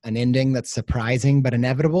 an ending that's surprising but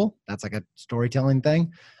inevitable. That's like a storytelling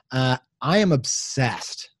thing. I am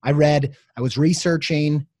obsessed. I was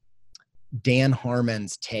researching Dan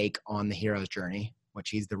Harmon's take on the hero's journey, which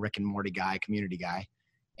he's the Rick and Morty guy, community guy.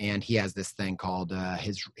 And he has this thing called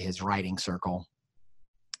his writing circle.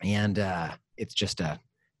 And it's just a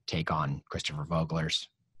take on Christopher Vogler's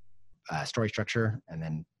story structure. And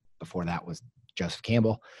then before that was Joseph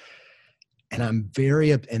Campbell. And I'm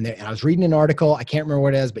and I was reading an article. I can't remember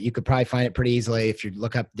what it is, but you could probably find it pretty easily if you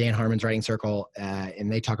look up Dan Harmon's writing circle.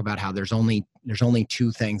 And they talk about how there's only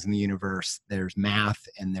 2 things in the universe. There's math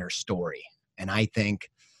and there's story. And I think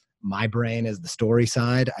my brain is the story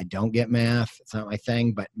side. I don't get math. It's not my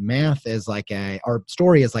thing, but math is or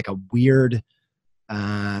story is like a weird,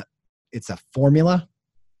 it's a formula.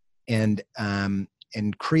 And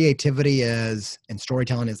creativity and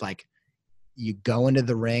storytelling is like, you go into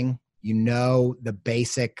the ring, the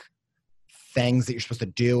basic things that you're supposed to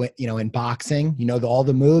do, in boxing, all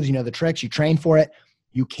the moves, the tricks, you train for it.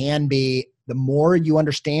 You can be, the more you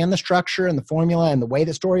understand the structure and the formula and the way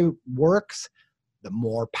the story works, the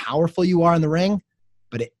more powerful you are in the ring.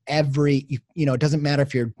 But it doesn't matter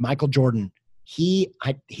if you're Michael Jordan. He's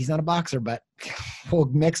not a boxer, but we'll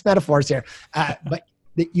mix metaphors here. But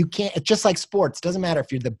you can't, it's just like sports. It doesn't matter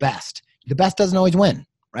if you're the best. The best doesn't always win,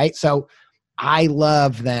 right? So I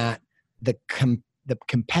love that the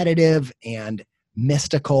competitive and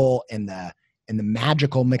mystical and the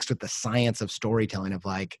magical mixed with the science of storytelling of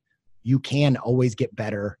like, you can always get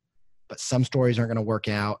better, but some stories aren't going to work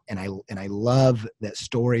out. And I love that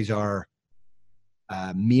stories are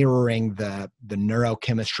mirroring the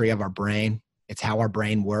neurochemistry of our brain. It's how our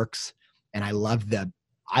brain works. And I love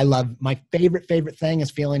my favorite thing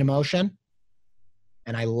is feeling emotion.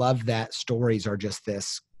 And I love that stories are just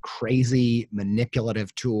this crazy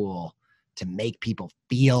manipulative tool to make people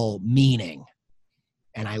feel meaning.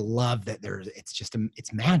 And I love that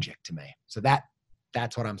it's magic to me. So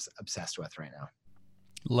that's what I'm obsessed with right now.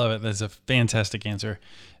 Love it. That's a fantastic answer.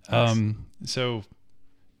 Nice. So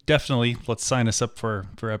definitely let's sign us up for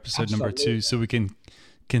episode number 2 so we can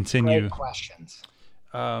continue. Great questions.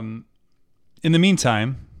 In the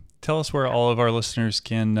meantime, tell us where all of our listeners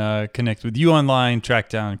can connect with you online, track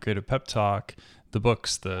down Creative Pep Talk, the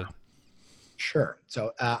books, Sure.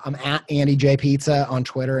 So I'm at Andy J Pizza on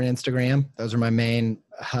Twitter and Instagram. Those are my main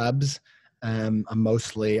hubs. I'm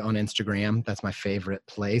mostly on Instagram. That's my favorite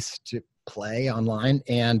place to play online.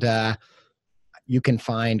 And you can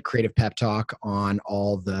find Creative Pep Talk on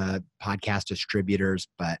all the podcast distributors,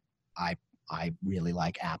 but I really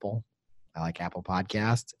like Apple. I like Apple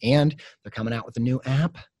Podcasts, and they're coming out with a new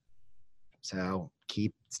app. So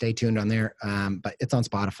stay tuned on there. But it's on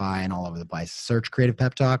Spotify and all over the place. Search Creative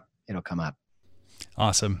Pep Talk. It'll come up.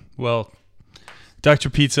 Awesome. Well,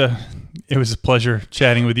 Dr. Pizza, it was a pleasure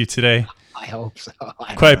chatting with you today. I hope so.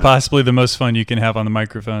 Quite possibly the most fun you can have on the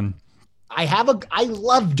microphone. I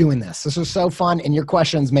love doing this. This was so fun, and your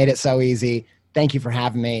questions made it so easy. Thank you for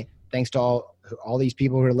having me. Thanks to all these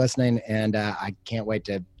people who are listening, and I can't wait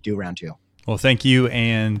to do round 2. Well, thank you,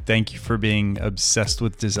 and thank you for being obsessed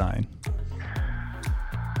with design.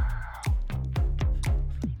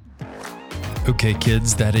 Okay,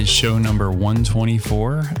 kids, that is show number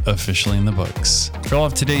 124, officially in the books. For all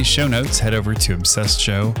of today's show notes, head over to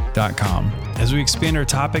obsessedshow.com. As we expand our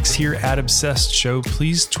topics here at Obsessed Show,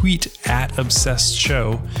 please tweet at Obsessed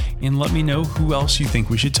Show and let me know who else you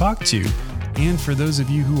think we should talk to. And for those of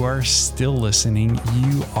you who are still listening,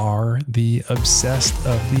 you are the obsessed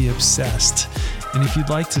of the obsessed. And if you'd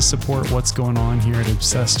like to support what's going on here at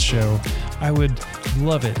Obsessed Show, I would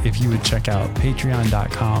love it if you would check out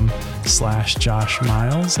patreon.com/Josh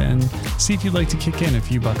Miles and see if you'd like to kick in a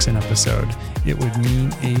few bucks an episode. It would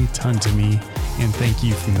mean a ton to me, and thank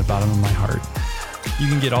you from the bottom of my heart. You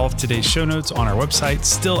can get all of today's show notes on our website,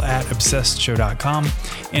 still at obsessedshow.com.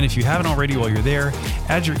 And if you haven't already while you're there,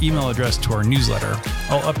 add your email address to our newsletter.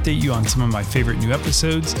 I'll update you on some of my favorite new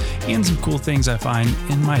episodes and some cool things I find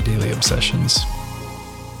in my daily obsessions.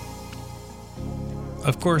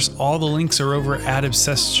 Of course, all the links are over at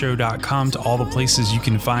obsessedshow.com to all the places you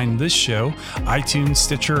can find this show: iTunes,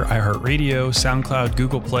 Stitcher, iHeartRadio, SoundCloud,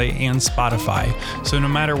 Google Play, and Spotify. So no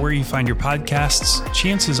matter where you find your podcasts,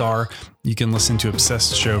 chances are you can listen to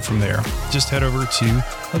Obsessed Show from there. Just head over to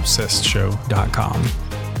obsessedshow.com.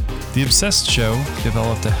 The Obsessed Show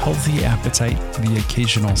developed a healthy appetite for the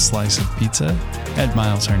occasional slice of pizza at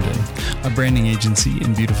Miles Herndon, a branding agency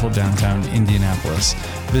in beautiful downtown Indianapolis.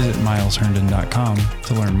 Visit milesherndon.com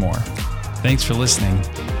to learn more. Thanks for listening.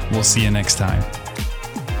 We'll see you next time.